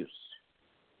excuse.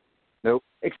 Nope.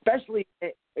 Especially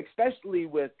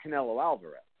with Canelo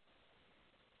Alvarez.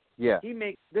 Yeah.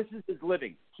 This is his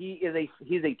living. He's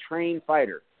a trained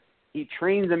fighter. He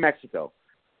trains in Mexico.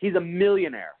 He's a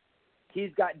millionaire. He's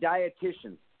got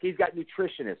dietitians. He's got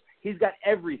nutritionists. He's got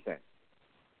everything.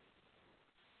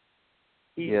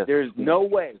 There's no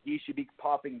way he should be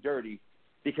popping dirty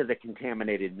because of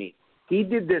contaminated meat. He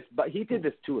did this, but he did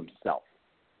this to himself.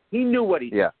 He knew what he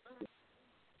did. Yeah.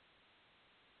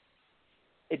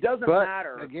 It doesn't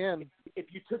matter again, if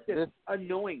you took this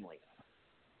unknowingly.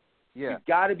 Yeah. You've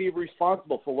got to be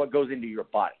responsible for what goes into your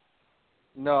body.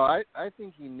 No, I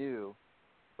think he knew.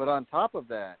 But on top of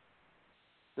that,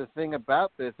 the thing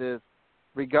about this is,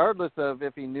 regardless of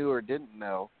if he knew or didn't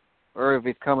know, or if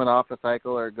he's coming off a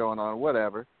cycle or going on,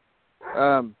 whatever,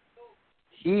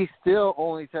 he still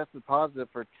only tested positive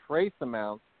for trace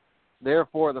amounts.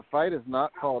 Therefore, the fight is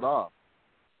not called off.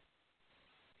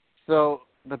 So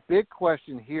the big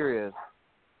question here is,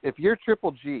 if you're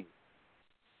Triple G,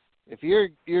 if you're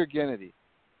Gennady,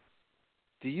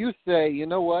 do you say, you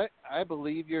know what, I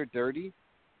believe you're dirty,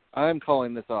 I'm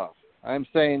calling this off. I'm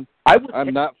saying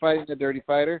I'm not fighting a dirty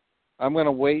fighter. I'm going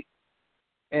to wait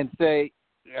and say,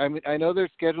 I know they're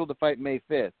scheduled to fight May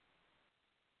 5th.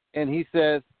 And he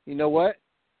says, you know what,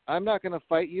 I'm not going to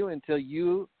fight you until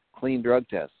you clean drug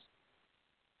tests.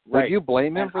 Right. Would you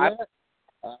blame him for that?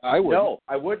 I would. No,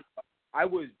 I would. I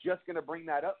was just going to bring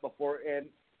that up before, and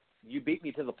you beat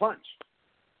me to the punch.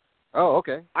 Oh,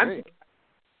 okay.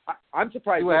 I'm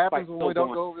surprised. See what happens when we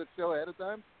don't go over the show ahead of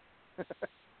time?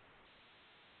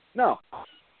 No.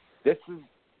 This is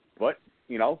what,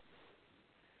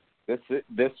 this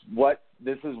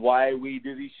is why we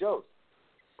do these shows.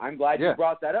 I'm glad you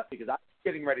brought that up because I was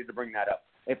getting ready to bring that up.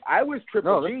 If I was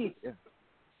Triple G,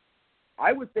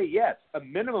 I would say yes, a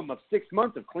minimum of 6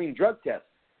 months of clean drug tests.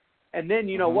 And then,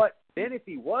 you know what? Then if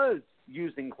he was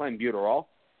using clenbuterol,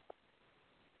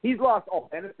 he's lost all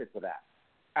benefits of that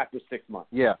after 6 months.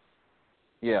 Yeah.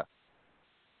 Yeah.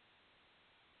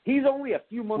 He's only a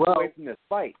few months away from this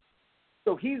fight.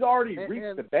 So he's already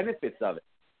reaped the benefits of it.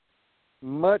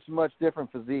 Much, much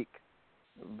different physique.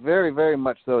 Very, very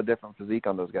much so a different physique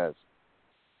on those guys.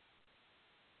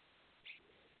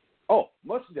 Oh,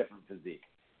 much different physique.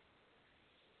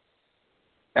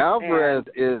 Alvarez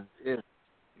is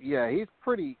he's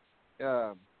pretty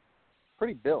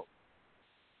built.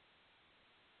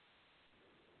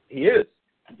 He is.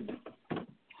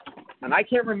 And I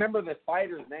can't remember the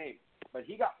fighter's name, but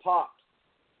he got popped.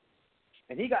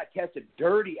 And he got tested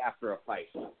dirty after a fight.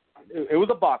 It was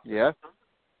a boxer. Yeah.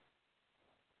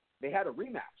 They had a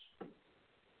rematch.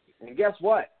 And guess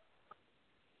what?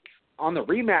 On the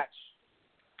rematch,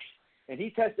 and he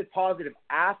tested positive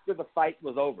after the fight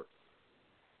was over.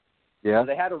 Yeah. So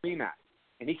they had a rematch.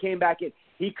 And he came back in.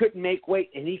 He couldn't make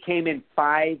weight, and he came in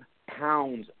 5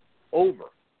 pounds over.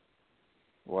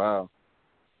 Wow.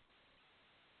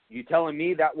 You telling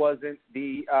me that wasn't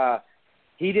the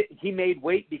he made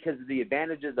weight because of the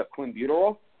advantages of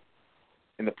clenbuterol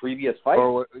in the previous fight?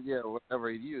 Or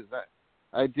whatever he used.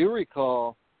 I do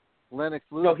recall Lennox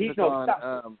Lewis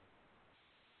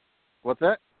what's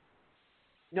that?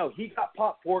 No, he got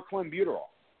popped for clenbuterol.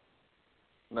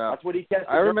 No. That's what he tested.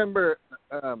 I remember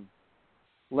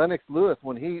Lennox Lewis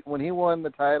when he won the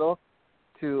title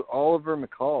to Oliver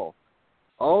McCall.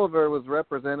 Oliver was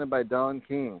represented by Don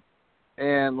King,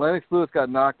 and Lennox Lewis got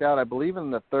knocked out, I believe, in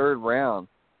the 3rd round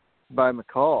by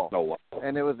McCall. Oh, wow.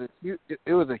 And it was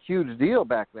a huge deal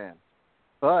back then.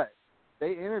 But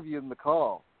they interviewed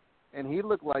McCall, and he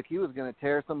looked like he was going to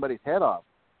tear somebody's head off.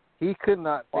 He could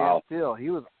not stand still.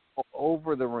 He was all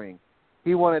over the ring.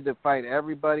 He wanted to fight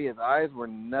everybody. His eyes were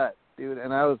nuts, dude.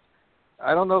 And I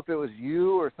don't know if it was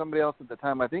you or somebody else at the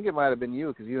time. I think it might have been you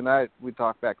because you and I, we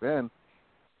talked back then.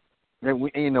 And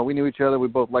we knew each other. We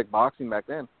both liked boxing back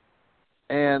then.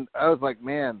 And I was like,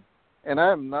 man, and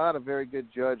I am not a very good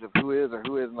judge of who is or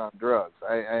who isn't on drugs.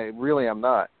 I really am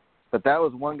not. But that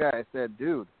was one guy I said,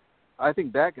 dude, I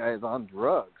think that guy is on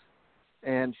drugs.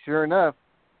 And sure enough,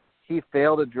 he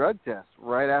failed a drug test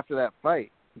right after that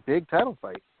fight, big title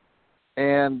fight.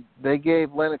 And they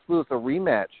gave Lennox Lewis a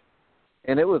rematch.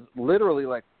 And it was literally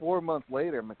like 4 months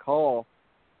later, McCall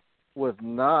was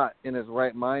not in his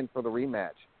right mind for the rematch.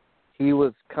 He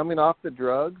was coming off the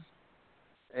drugs,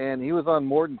 and he was on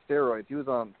more than steroids. He was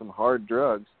on some hard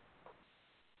drugs.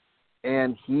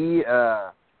 And he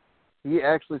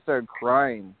actually started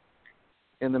crying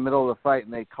in the middle of the fight,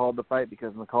 and they called the fight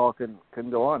because McCall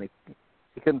couldn't go on.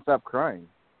 He couldn't stop crying.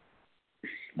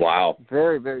 Wow.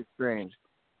 Very, very strange.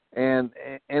 And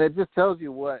it just tells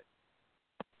you what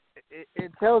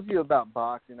it tells you about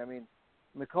boxing. I mean,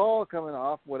 McCall coming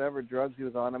off whatever drugs he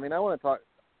was on. I mean, I want to talk.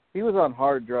 He was on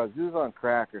hard drugs. He was on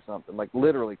crack or something, like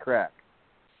literally crack.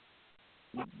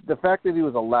 The fact that he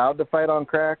was allowed to fight on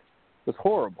crack was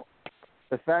horrible.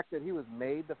 The fact that he was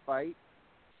made to fight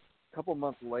a couple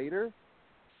months later,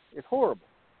 it's horrible.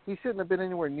 He shouldn't have been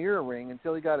anywhere near a ring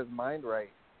until he got his mind right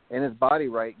and his body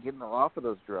right, getting off of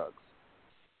those drugs.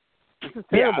 This is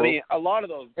terrible. Yeah, I mean, a lot of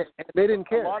those. And they didn't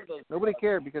care. A lot of those, Nobody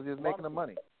cared because he was making the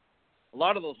money. A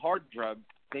lot of those hard drugs,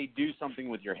 they do something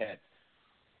with your head.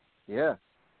 Yeah.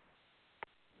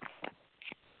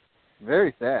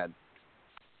 Very sad.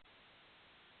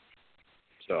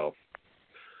 So,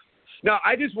 no,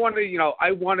 I just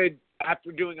wanted,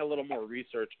 after doing a little more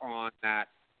research on that,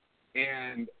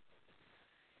 and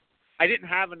I didn't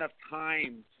have enough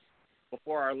time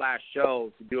before our last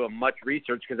show to do much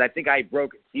research because I think I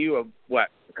broke it to you a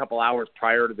couple hours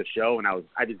prior to the show, and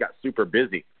I just got super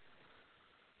busy.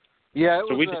 Yeah.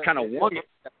 So we just kind of won it.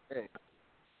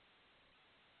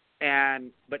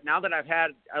 But now that I've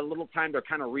had a little time to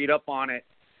kind of read up on it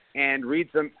and read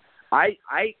some, I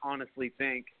honestly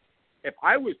think if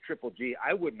I was Triple G,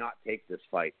 I would not take this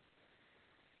fight.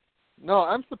 No,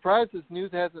 I'm surprised this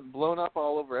news hasn't blown up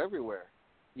all over everywhere,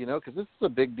 because this is a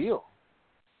big deal.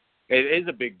 It is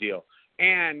a big deal.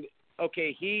 And,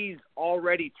 okay, he's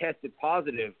already tested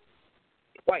positive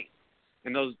twice,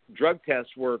 and those drug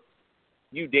tests were a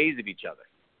few days of each other.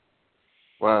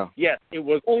 Wow. Yes, it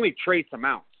was only trace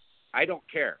amounts. I don't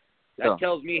care. That No.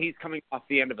 tells me he's coming off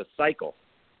the end of a cycle.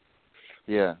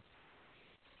 Yeah.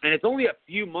 And it's only a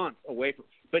few months away from,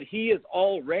 but he has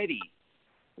already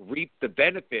reaped the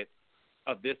benefits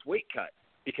of this weight cut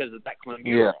because of that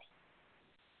clenbuterol.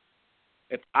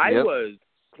 Yeah.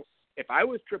 If I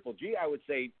was Triple G, I would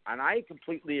say, and I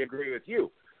completely agree with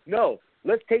you, no,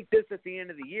 let's take this at the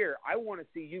end of the year. I want to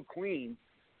see you clean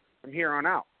from here on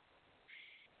out.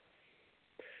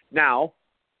 Now,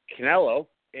 Canelo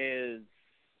is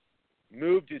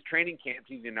moved his training camp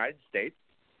to the United States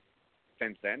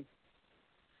since then,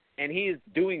 and he is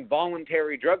doing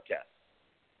voluntary drug tests.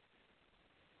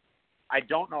 I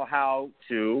don't know how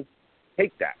to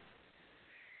take that.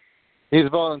 He's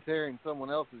volunteering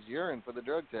someone else's urine for the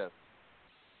drug test.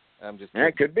 I'm just kidding.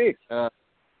 It could be.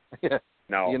 Yeah.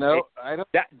 No. I don't.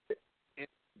 That's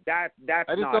I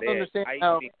just not don't it. understand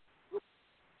how.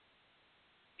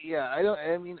 Yeah,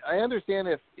 I understand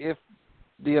if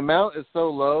the amount is so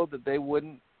low that they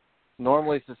wouldn't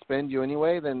normally suspend you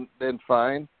anyway, then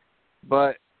fine.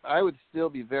 But I would still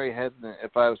be very hesitant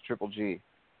if I was Triple G,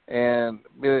 and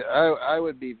I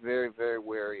would be very, very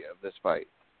wary of this fight.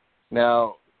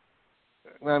 Now,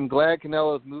 I'm glad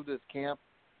Canelo's moved his camp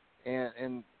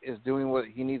and is doing what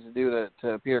he needs to do to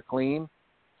appear clean.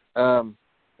 And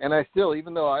I still,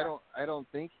 even though I don't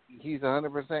think he's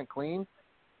 100% clean,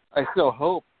 I still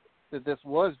hope that this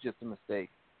was just a mistake.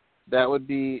 That would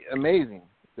be amazing.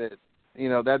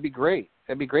 That'd be great.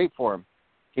 That'd be great for him.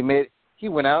 He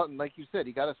went out and, like you said,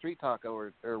 he got a street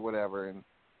taco or whatever,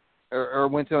 or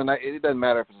went to a night. It doesn't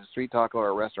matter if it's a street taco or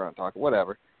a restaurant taco,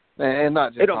 whatever, and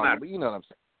not just it don't taco, matter. but you know what I'm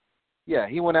saying. Yeah,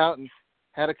 he went out and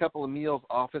had a couple of meals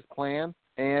off his plan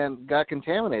and got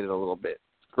contaminated a little bit.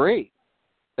 It's great.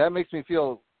 That makes me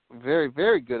feel very,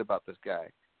 very good about this guy.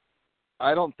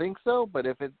 I don't think so, but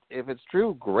if it's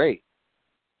true, great.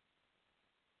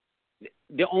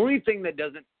 The only thing that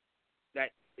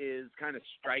is kind of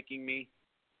striking me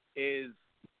is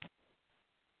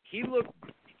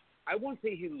I won't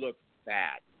say he looked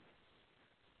bad.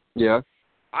 Yeah.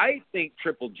 I think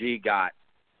Triple G got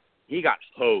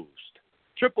hosed.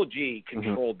 Triple G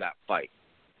controlled that fight.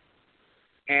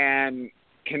 And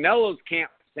Canelo's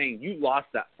camp saying, you lost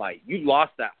that fight. You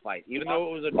lost that fight, even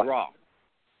though it was a draw.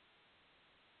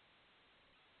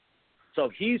 So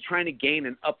he's trying to gain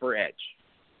an upper edge.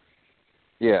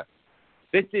 Yeah.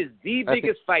 This is the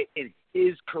biggest fight in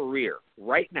his career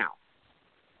right now.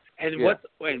 And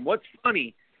what's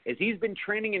funny is he's been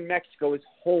training in Mexico his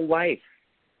whole life.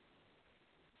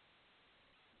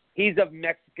 He's of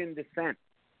Mexican descent.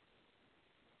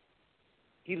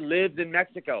 He lives in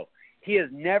Mexico. He has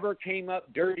never came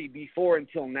up dirty before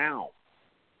until now.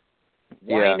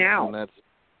 Why now? And that's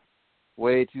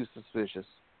way too suspicious.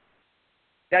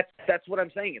 That's what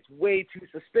I'm saying. It's way too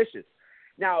suspicious.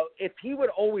 Now, if he would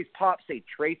always pop, say,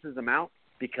 traces amount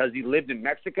because he lived in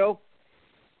Mexico,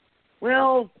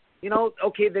 well,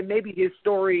 okay, then maybe his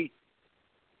story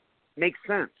makes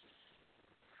sense.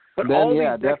 But then,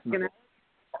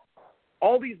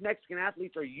 all these Mexican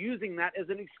athletes are using that as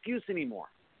an excuse anymore.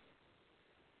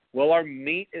 Well, our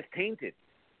meat is tainted.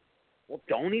 Well,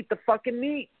 don't eat the fucking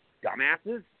meat,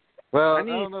 dumbasses. Well, I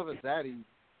don't know if it's that easy.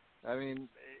 I mean,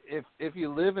 if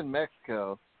you live in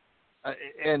Mexico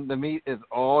and the meat is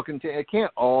all it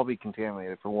can't all be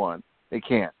contaminated, for one. It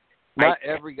can't. Not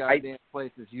every goddamn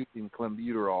place is using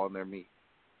clenbuterol in their meat.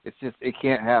 It's just, it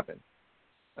can't happen.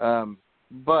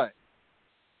 But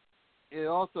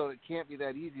it can't be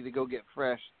that easy to go get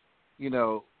fresh,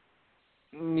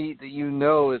 meat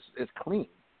that is clean.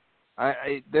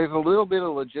 There's a little bit of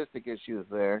logistic issues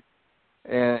there,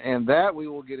 and that we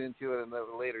will get into at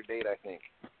a later date, I think.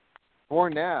 For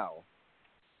now,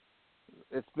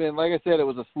 it's been, like I said, it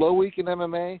was a slow week in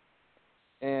MMA,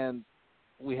 and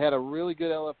we had a really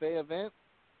good LFA event.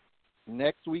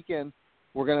 Next weekend,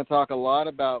 we're going to talk a lot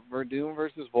about Verdum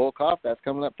versus Volkov. That's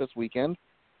coming up this weekend.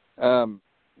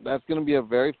 That's going to be a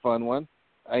very fun one.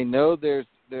 I know there's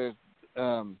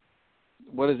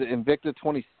Invicta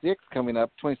 26 coming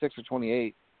up, 26 or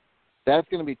 28. That's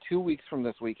going to be 2 weeks from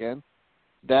this weekend.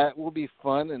 That will be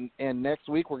fun, and next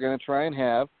week we're going to try and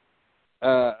have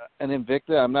an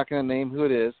Invicta, I'm not going to name who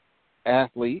it is,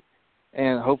 athlete,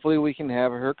 and hopefully we can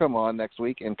have her come on next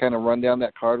week and kind of run down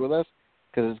that card with us,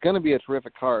 because it's going to be a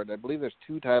terrific card. I believe there's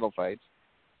 2 title fights.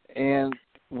 And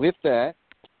with that,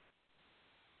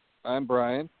 I'm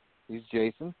Brian. He's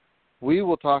Jason. We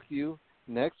will talk to you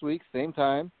next week, same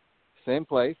time, same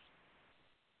place.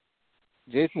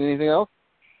 Jason, anything else?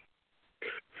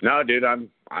 No, dude, that's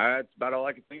about all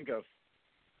I can think of.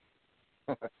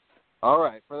 All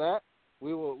right. For that,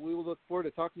 we will look forward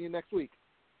to talking to you next week.